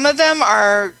think some of them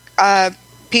are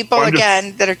people,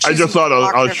 that are choosing. I just thought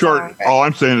a short, all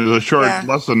I'm saying is a short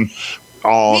lesson.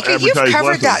 Mika, you've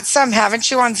covered that some, haven't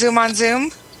you, on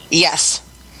Zoom? Yes.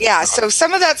 Yeah, so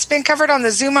some of that's been covered on the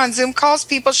Zoom on Zoom calls.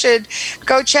 People should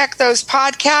go check those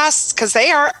podcasts because they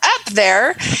are up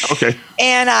there. Okay.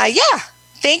 And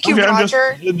thank you, Okay,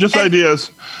 Roger. Just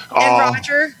ideas. And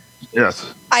Roger,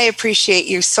 Yes. I appreciate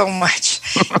you so much.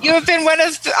 You have been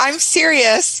I'm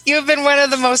serious. You have been one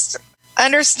of the most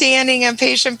understanding and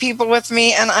patient people with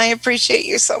me, and I appreciate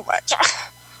you so much.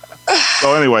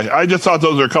 So anyway, I just thought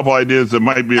those are a couple ideas that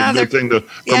might be a good thing to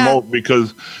promote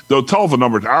because the telephone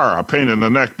numbers are a pain in the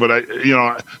neck. But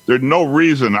there's no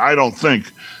reason I don't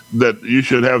think that you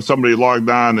should have somebody logged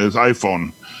on as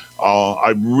iPhone.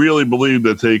 I really believe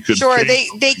that they could. Sure,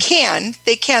 they can.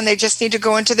 They just need to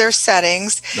go into their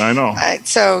settings. I know.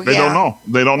 They don't know.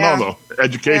 They don't know though.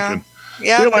 Education.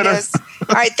 Yeah, see you later. It is.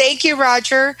 All right, thank you,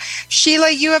 Roger.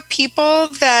 Sheila, you have people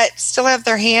that still have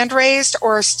their hand raised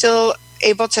or are still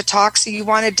able to talk, so you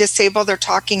want to disable their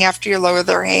talking after you lower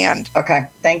their hand. Okay,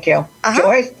 thank you.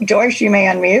 Joyce, you may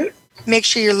unmute. Make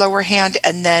sure you lower hand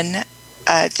and then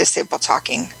disable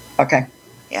talking. Okay.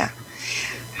 Yeah.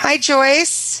 Hi,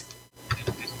 Joyce.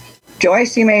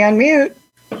 Joyce, you may unmute.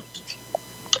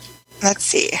 Let's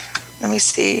see. Let me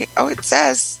see. Oh, it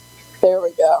says. There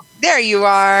we go. There you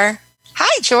are.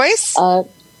 Hi, Joyce.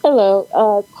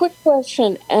 Hello. Quick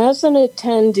question. As an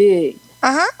attendee,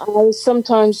 I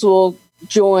sometimes will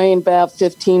join about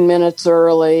 15 minutes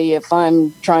early if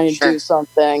I'm trying to do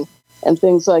something and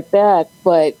things like that.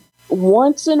 But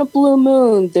once in a blue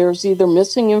moon, there's either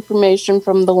missing information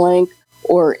from the link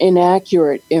or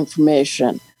inaccurate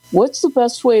information. What's the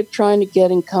best way of trying to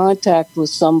get in contact with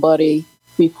somebody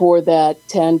before that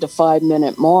 10 to 5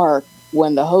 minute mark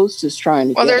when the host is trying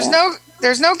to get in?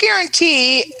 There's no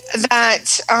guarantee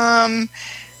that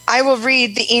I will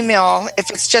read the email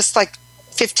if it's just like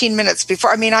 15 minutes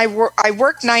before. I mean, I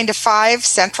work 9 to 5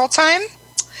 Central Time.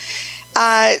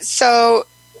 I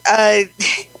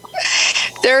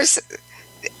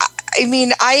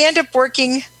end up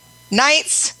working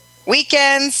nights,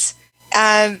 weekends.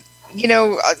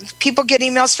 People get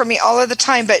emails from me all of the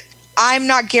time, but I'm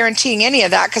not guaranteeing any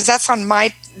of that because that's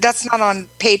not on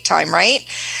paid time, right?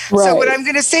 So what I'm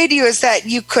going to say to you is that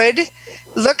you could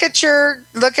look at your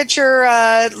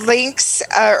links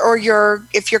or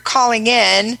if you're calling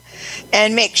in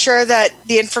and make sure that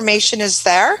the information is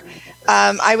there.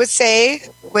 I would say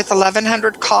with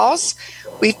 1,100 calls,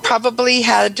 we've probably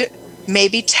had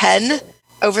maybe 10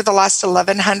 over the last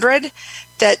 1,100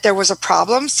 that there was a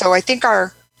problem. So I think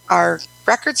our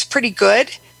record's pretty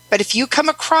good. But if you come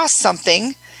across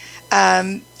something,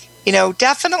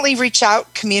 definitely reach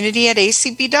out,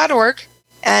 community@acb.org.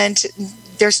 And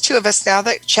there's 2 of us now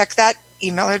that check that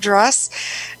email address.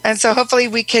 And so hopefully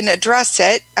we can address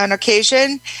it on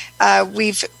occasion.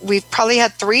 We've probably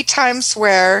had 3 times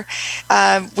where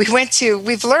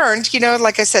we've learned,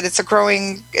 like I said, it's a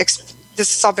growing, this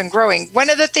has all been growing. One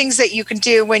of the things that you can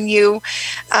do when you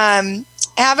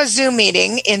have a Zoom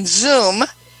meeting in Zoom,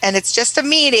 and it's just a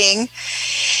meeting,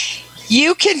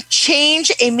 you can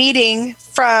change a meeting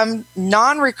from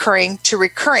non-recurring to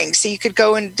recurring. So you could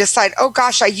go and decide, oh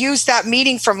gosh, I used that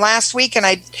meeting from last week and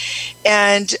I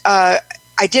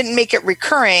didn't make it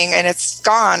recurring and it's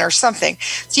gone or something.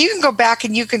 So you can go back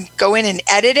and you can go in and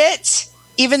edit it,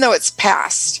 even though it's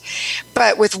past.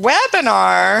 But with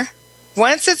webinar,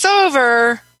 once it's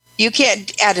over, you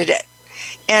can't edit it.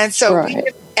 And so we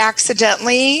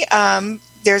accidentally,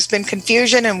 there's been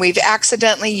confusion and we've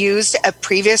accidentally used a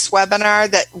previous webinar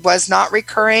that was not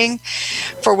recurring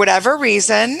for whatever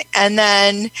reason. And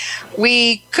then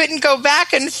we couldn't go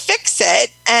back and fix it.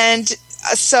 And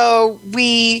so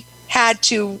we had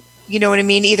to,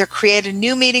 either create a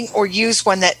new meeting or use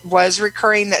one that was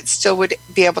recurring that still would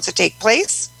be able to take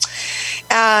place.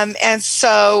 And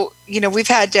so,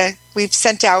 we've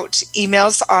sent out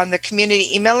emails on the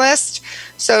community email list.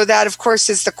 So that, of course,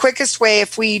 is the quickest way.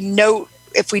 If we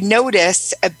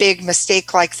notice a big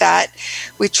mistake like that,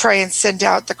 we try and send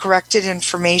out the corrected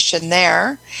information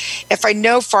there. If I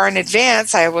know far in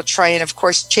advance, I will try and, of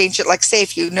course, change it. Like, say,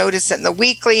 if you notice it in the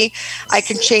weekly, I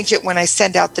can change it when I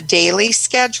send out the daily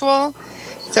schedule.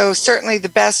 So certainly the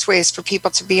best way is for people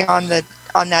to be on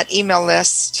that email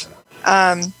list.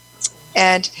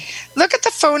 And look at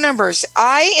the phone numbers.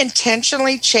 I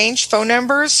intentionally change phone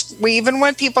numbers. Even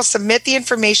when people submit the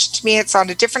information to me, it's on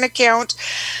a different account.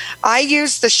 I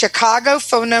use the Chicago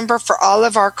phone number for all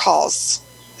of our calls.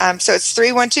 So it's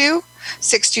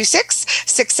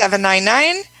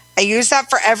 312-626-6799. I use that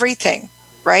for everything,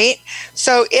 right?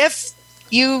 So if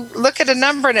you look at a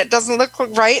number and it doesn't look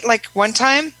right, like one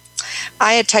time,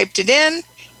 I had typed it in,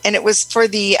 and it was for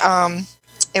the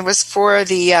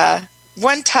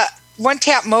One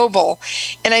Tap Mobile,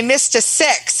 and I missed a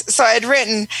 6. So I had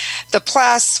written the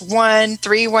 +1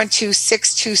 312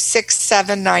 626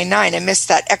 799. I missed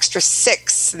that extra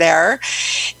 6 there.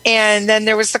 And then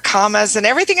there was the commas, and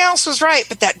everything else was right,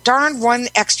 but that darn one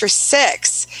extra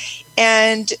 6.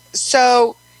 And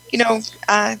so,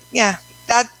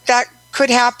 that could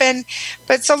happen.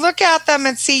 But so look at them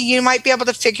and see, you might be able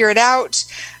to figure it out.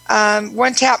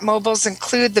 One Tap Mobiles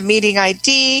include the meeting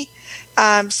ID.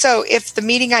 So if the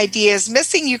meeting ID is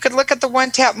missing, you could look at the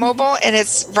One Tap Mobile, and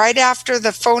it's right after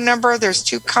the phone number. There's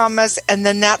 2 commas, and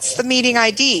then that's the meeting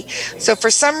ID. So for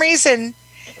some reason,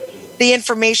 the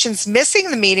information's missing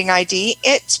the meeting ID,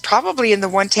 it's probably in the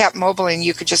One Tap Mobile, and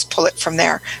you could just pull it from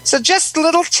there. So just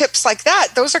little tips like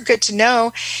that. Those are good to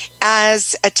know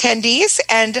as attendees.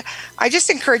 And I just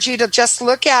encourage you to just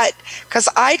look at, because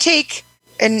I take,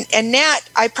 and Nat,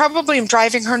 I probably am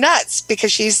driving her nuts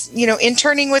because she's,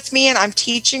 interning with me, and I'm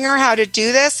teaching her how to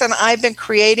do this. And I've been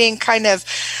creating kind of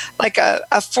like a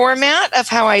format of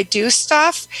how I do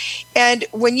stuff. And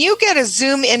when you get a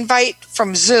Zoom invite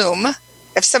from Zoom,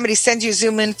 if somebody sends you a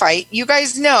Zoom invite, you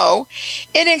guys know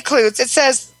it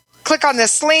says, click on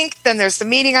this link, then there's the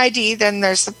meeting ID, then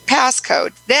there's the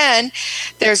passcode. Then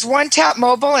there's One Tap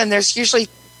Mobile, and there's usually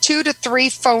 2 to 3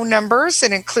 phone numbers.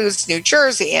 It includes New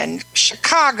Jersey and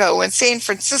Chicago and San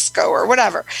Francisco or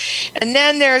whatever. And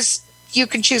then you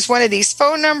can choose one of these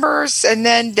phone numbers, and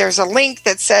then there's a link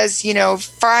that says,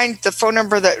 find the phone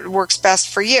number that works best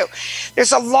for you.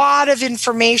 There's a lot of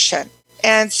information.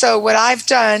 And so what I've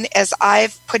done is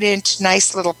I've put into a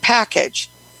nice little package.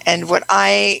 And what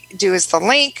I do is the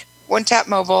link, One Tap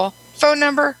Mobile, phone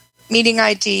number, meeting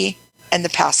ID, and the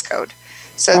passcode.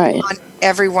 So on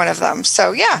every one of them.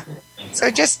 So yeah. So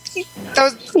just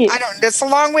those, it's a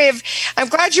long way of, I'm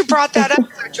glad you brought that up,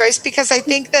 Joyce, because I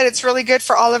think that it's really good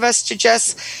for all of us to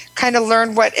just kind of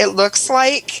learn what it looks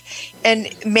like. And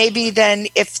maybe then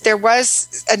if there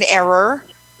was an error,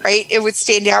 right, it would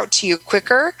stand out to you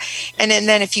quicker. And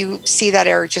then if you see that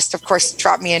error, just, of course,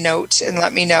 drop me a note and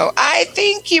let me know. I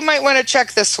think you might want to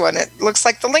check this one. It looks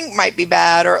like the link might be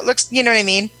bad, or it looks, you know what I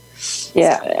mean?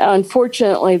 Yeah. So.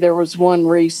 Unfortunately, there was one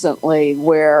recently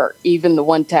where even the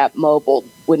One Tap Mobile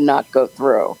would not go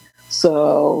through.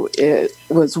 So it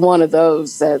was one of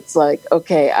those that's like,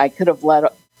 okay, I could have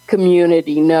let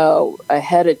community know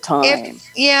ahead of time.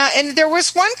 And there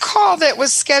was one call that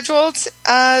was scheduled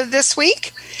this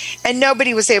week, and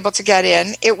nobody was able to get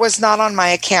in. It was not on my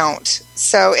account.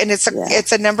 So, and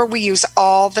it's a number we use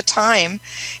all the time,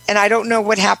 and I don't know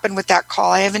what happened with that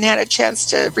call. I haven't had a chance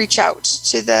to reach out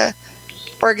to the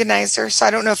organizer, so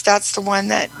I don't know if that's the one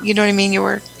that, you know what I mean, you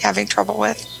were having trouble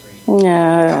with.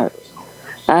 Yeah.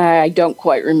 I don't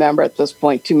quite remember at this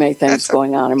point. Too many things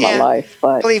going on in my life.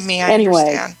 But believe me, I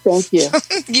understand. Thank you.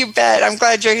 You bet. I'm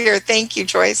glad you're here. Thank you,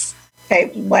 Joyce.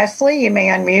 Hey, Wesley, you may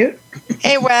unmute.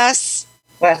 Hey, Wes.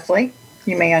 Wesley,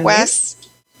 you may unmute. Wes.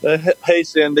 Hey,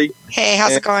 Cindy. Hey,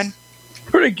 how's it going?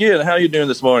 Pretty good. How are you doing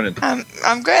this morning? I'm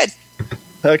good.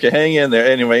 Okay, hang in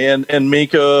there. Anyway, and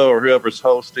Mika or whoever's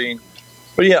hosting.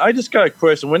 But yeah, I just got a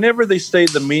question. Whenever they say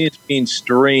the meeting's being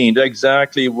streamed,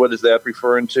 exactly what is that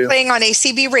referring to? Playing on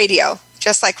ACB Radio,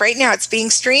 just like right now, it's being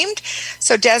streamed.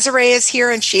 So Desiree is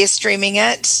here, and she is streaming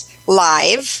it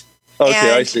live. Okay,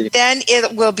 and I see. Then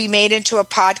it will be made into a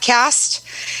podcast.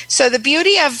 So the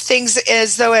beauty of things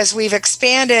is, though, as we've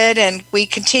expanded and we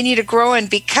continue to grow, and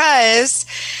because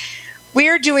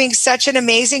we're doing such an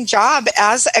amazing job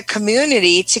as a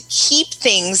community to keep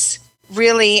things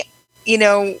really,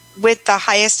 with the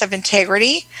highest of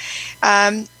integrity,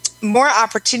 more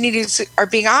opportunities are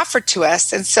being offered to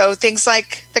us. And so things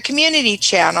like the community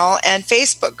channel and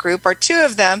Facebook group are 2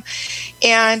 of them.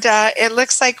 And it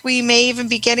looks like we may even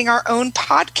be getting our own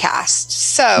podcast.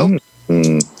 So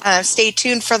stay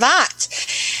tuned for that.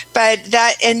 But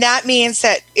that means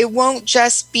that it won't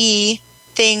just be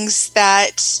things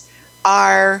that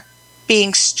are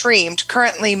being streamed.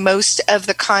 Currently, most of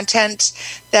the content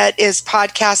that is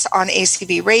podcast on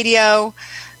ACB Radio,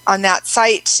 on that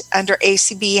site under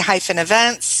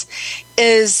ACB-events,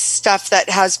 is stuff that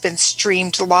has been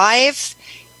streamed live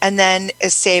and then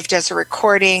is saved as a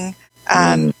recording.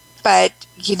 But,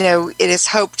 it is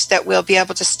hoped that we'll be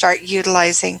able to start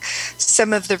utilizing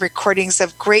some of the recordings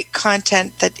of great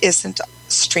content that isn't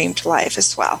streamed live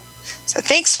as well. So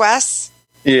thanks, Wes.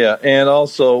 Yeah, and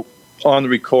also on the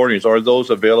recordings, are those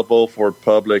available for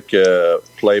public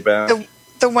playback?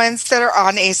 The ones that are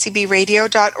on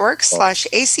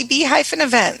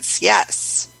acbradio.org/ACB-events,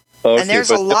 yes. Okay, and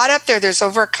there's a lot up there. There's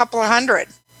over a couple of hundred.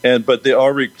 But they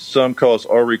are some calls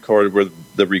are recorded where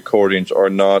the recordings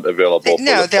are not available.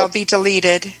 No, they'll be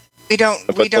deleted. We don't.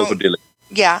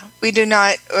 Yeah, we do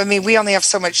not. I mean, we only have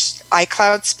so much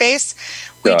iCloud space.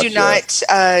 We do not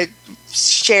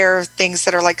share things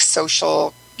that are like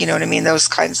social, you know what I mean? Those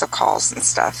kinds of calls and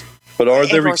stuff. But are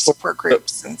there support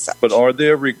groups and stuff? But are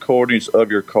there recordings of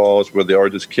your calls where they are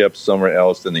just kept somewhere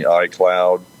else in the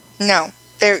iCloud? No.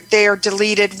 They are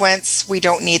deleted once we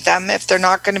don't need them. If they're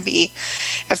not going to be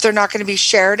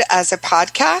shared as a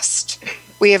podcast,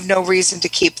 we have no reason to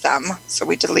keep them, so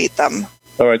we delete them.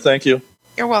 All right, thank you.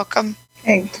 You're welcome.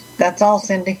 Hey, that's all,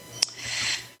 Cindy.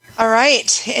 All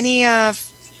right.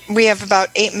 We have about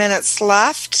 8 minutes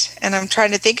left, and I'm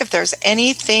trying to think if there's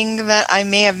anything that I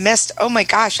may have missed. Oh my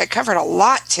gosh, I covered a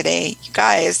lot today, you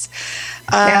guys.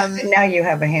 Now you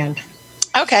have a hand.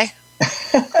 Okay.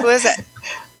 Who is it?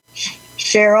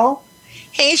 Cheryl.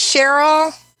 Hey,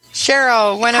 Cheryl.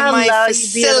 Cheryl, one of my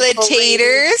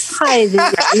facilitators. Hi,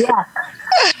 yeah.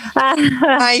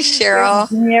 Hi, Cheryl.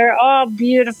 You're all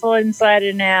beautiful inside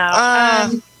and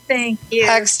out. Thank you.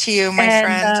 Hugs to you, my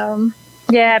friend.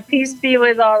 Peace be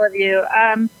with all of you.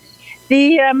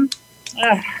 Thank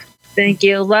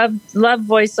you. Love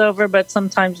voiceover, but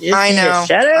sometimes you just need to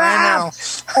shut it up.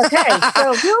 Okay,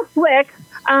 so real quick.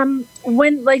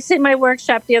 When, like, say my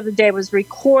workshop the other day was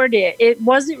recorded, it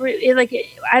wasn't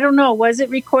I don't know, was it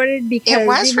recorded? Because it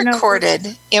was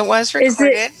recorded. It was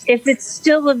recorded. If it's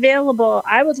still available,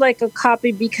 I would like a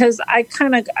copy because I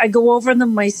go over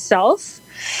them myself.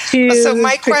 So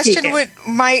my question I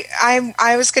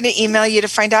was going to email you to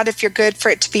find out if you're good for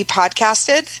it to be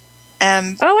podcasted.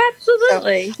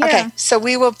 Absolutely. Okay, so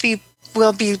we'll be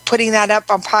putting that up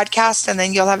on podcast, and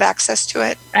then you'll have access to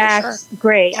it.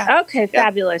 Great. Yeah. Okay,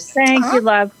 fabulous. Thank you,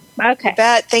 love. Okay. You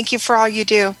bet. Thank you for all you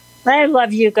do. I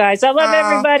love you guys. I love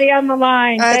everybody on the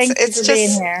line. Thank you for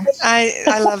being here.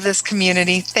 I love this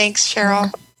community. Thanks,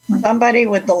 Cheryl. Somebody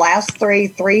with the last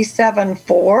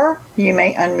 374, you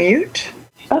may unmute.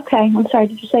 Okay, I'm sorry.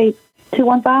 Did you say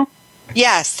 215?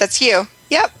 Yes, that's you.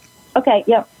 Yep. Okay.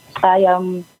 Yep.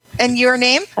 And your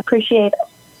name? Appreciate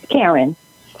Karen.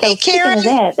 Hey, Karen.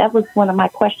 Speaking of that was one of my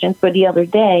questions for the other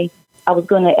day. I was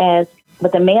going to ask,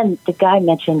 but the guy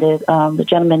mentioned it, the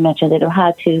gentleman mentioned it, or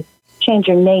how to change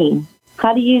your name.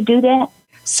 How do you do that?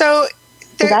 So,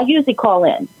 because I usually call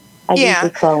in.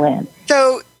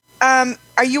 So,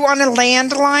 are you on a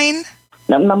landline?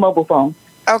 No, my mobile phone.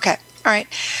 Okay. All right.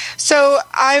 So,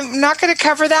 I'm not going to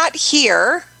cover that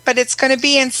here, but it's going to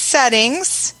be in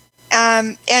settings.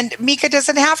 And Mika, does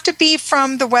it have to be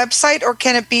from the website, or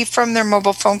can it be from their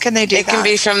mobile phone? Can they do that? It can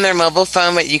be from their mobile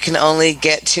phone, but you can only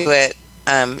get to it.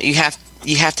 You have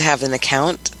to have an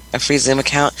account, a free Zoom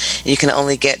account. You can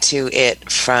only get to it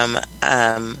from.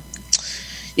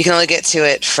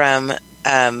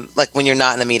 Like when you're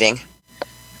not in the meeting.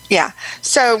 Yeah.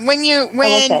 So when you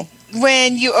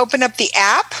open up the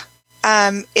app,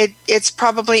 it's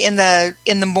probably in the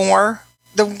more.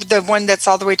 The one that's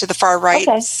all the way to the far right.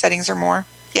 Okay. Settings or more.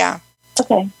 Yeah.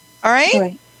 Okay. All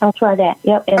right. I'll try that.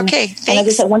 Yep. Okay. Thanks. And I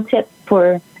just had one tip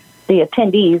for the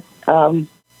attendees.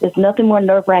 There's nothing more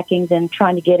nerve-wracking than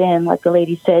trying to get in, like the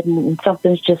lady said, and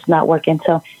something's just not working.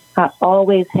 So I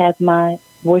always have my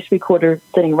voice recorder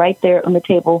sitting right there on the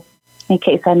table in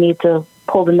case I need to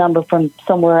pull the number from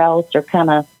somewhere else, or kind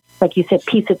of, like you said,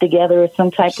 piece it together some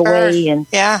type of way. And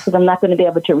because I'm not going to be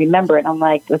able to remember it. I'm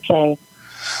like, okay.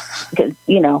 Because,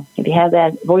 if you have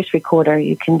that voice recorder,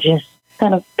 you can just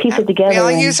kind of piece it together. We all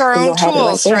use our own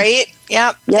tools, right?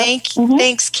 Yep.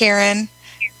 Thanks, Karen.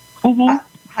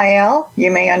 Hayel, you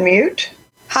may unmute.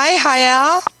 Hi,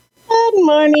 Hayel. Good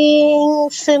morning,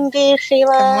 Cindy,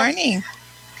 Sheila. Good morning.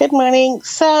 Good morning.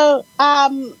 So,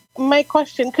 my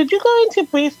question, could you go into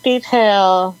brief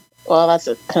detail? Well, that's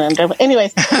a conundrum.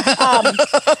 Anyways,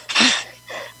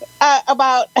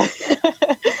 about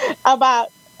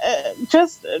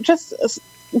just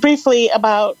briefly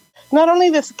about not only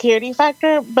the security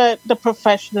factor, but the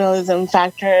professionalism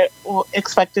factor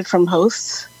expected from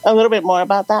hosts. A little bit more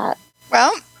about that.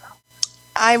 Well,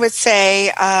 I would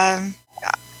say I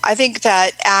think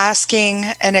that asking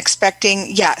and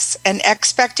expecting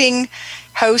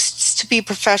hosts to be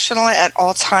professional at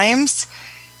all times.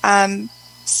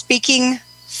 Speaking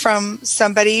from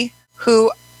somebody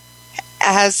who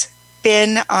has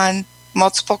been on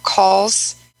multiple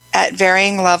calls at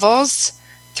varying levels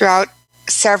throughout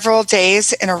several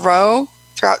days in a row,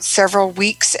 throughout several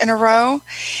weeks in a row,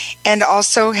 and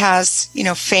also has,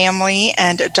 family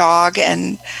and a dog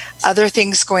and other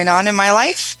things going on in my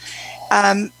life.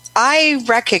 I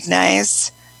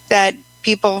recognize that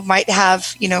people might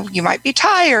have, you might be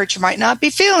tired, you might not be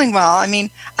feeling well. I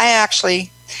mean, I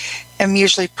actually am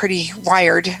usually pretty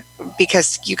wired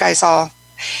because you guys all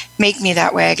make me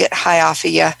that way. I get high off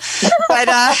of you. But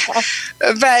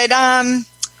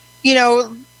you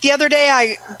know, the other day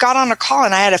I got on a call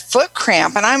and I had a foot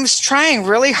cramp, and I was trying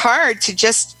really hard to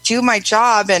just do my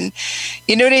job. And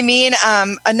you know what I mean?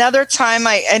 Another time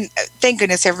and thank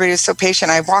goodness everybody was so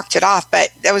patient, I walked it off, but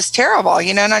that was terrible,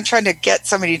 you know, and I'm trying to get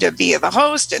somebody to be the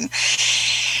host. And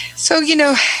so, you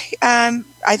know,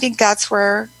 I think that's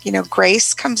where, you know,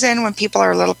 grace comes in when people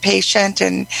are a little patient,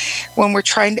 and when we're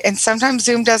trying to, and sometimes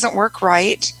Zoom doesn't work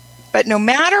right, but no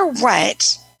matter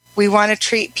what, we want to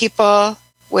treat people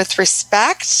with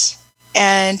respect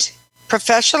and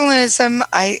professionalism.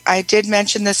 I did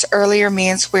mention this earlier,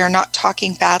 means we are not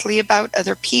talking badly about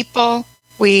other people.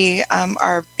 We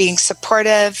are being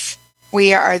supportive.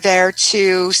 We are there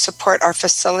to support our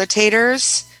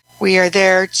facilitators. We are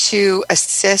there to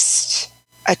assist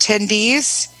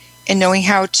attendees in knowing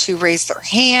how to raise their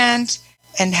hand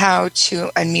and how to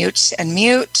unmute and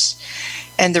mute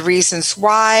and the reasons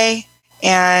why.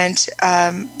 And,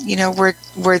 you know,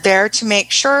 we're there to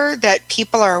make sure that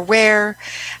people are aware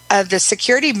of the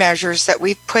security measures that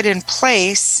we've put in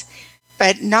place,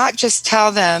 but not just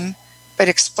tell them, but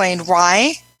explain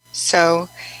why. So,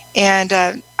 and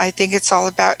I think it's all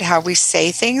about how we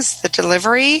say things, the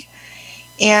delivery.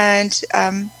 And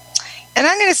I'm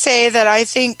going to say that I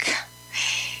think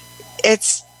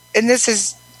it's, and this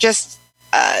is just,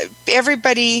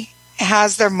 everybody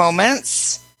has their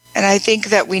moments. And I think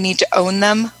that we need to own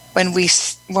them when we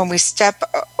step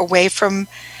away from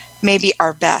maybe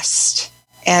our best.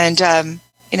 And,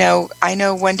 you know, I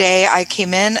know one day I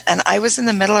came in and I was in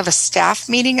the middle of a staff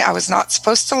meeting. I was not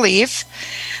supposed to leave,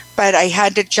 but I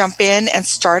had to jump in and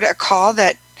start a call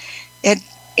that it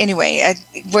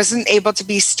wasn't able to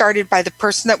be started by the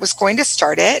person that was going to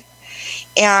start it.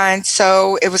 And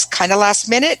so it was kind of last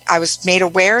minute. I was made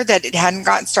aware that it hadn't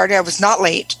gotten started. I was not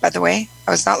late, by the way.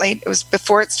 I was not late. It was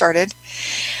before it started.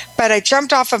 But I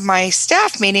jumped off of my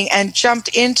staff meeting and jumped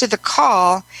into the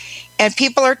call. And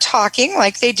people are talking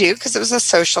like they do because it was a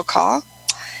social call.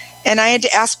 And I had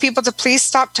to ask people to please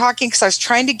stop talking because I was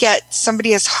trying to get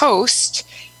somebody as host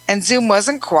and Zoom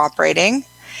wasn't cooperating.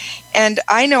 And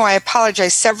I know I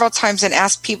apologized several times and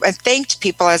asked people and thanked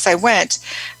people as I went.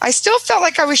 I still felt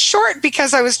like I was short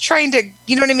because I was trying to,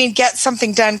 you know what I mean, get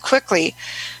something done quickly.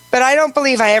 But I don't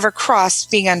believe I ever crossed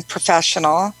being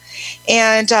unprofessional.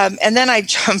 And then I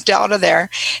jumped out of there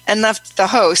and left the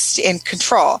host in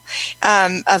control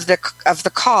of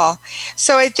the call.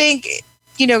 So I think,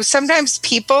 you know, sometimes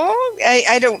people,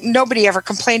 nobody ever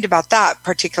complained about that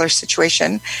particular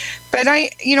situation. But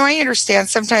I understand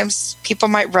sometimes people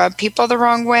might rub people the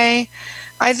wrong way.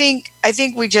 I think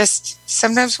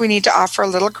sometimes we need to offer a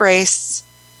little grace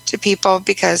to people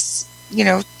because, you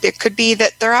know, it could be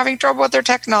that they're having trouble with their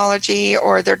technology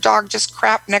or their dog just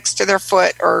crapped next to their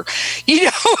foot or, you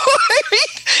know, I mean,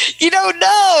 you don't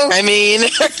know. I mean,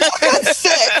 got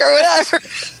sick or whatever.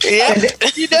 Yeah.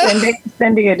 You know?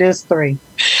 Cindy, it is 3.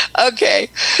 Okay.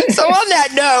 So on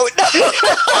that note,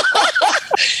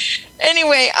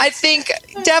 anyway, I think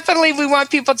definitely we want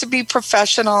people to be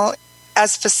professional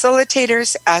as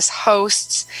facilitators, as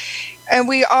hosts, and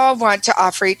we all want to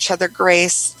offer each other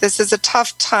grace. This is a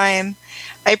tough time.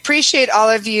 I appreciate all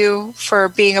of you for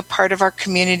being a part of our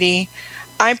community.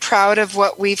 I'm proud of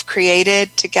what we've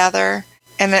created together,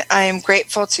 and I am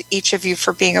grateful to each of you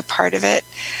for being a part of it.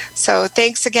 So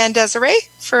thanks again, Desiree,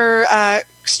 for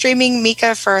streaming,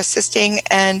 Mika for assisting,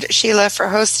 and Sheila for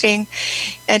hosting.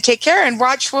 And take care and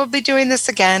watch. We'll be doing this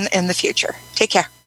again in the future. Take care.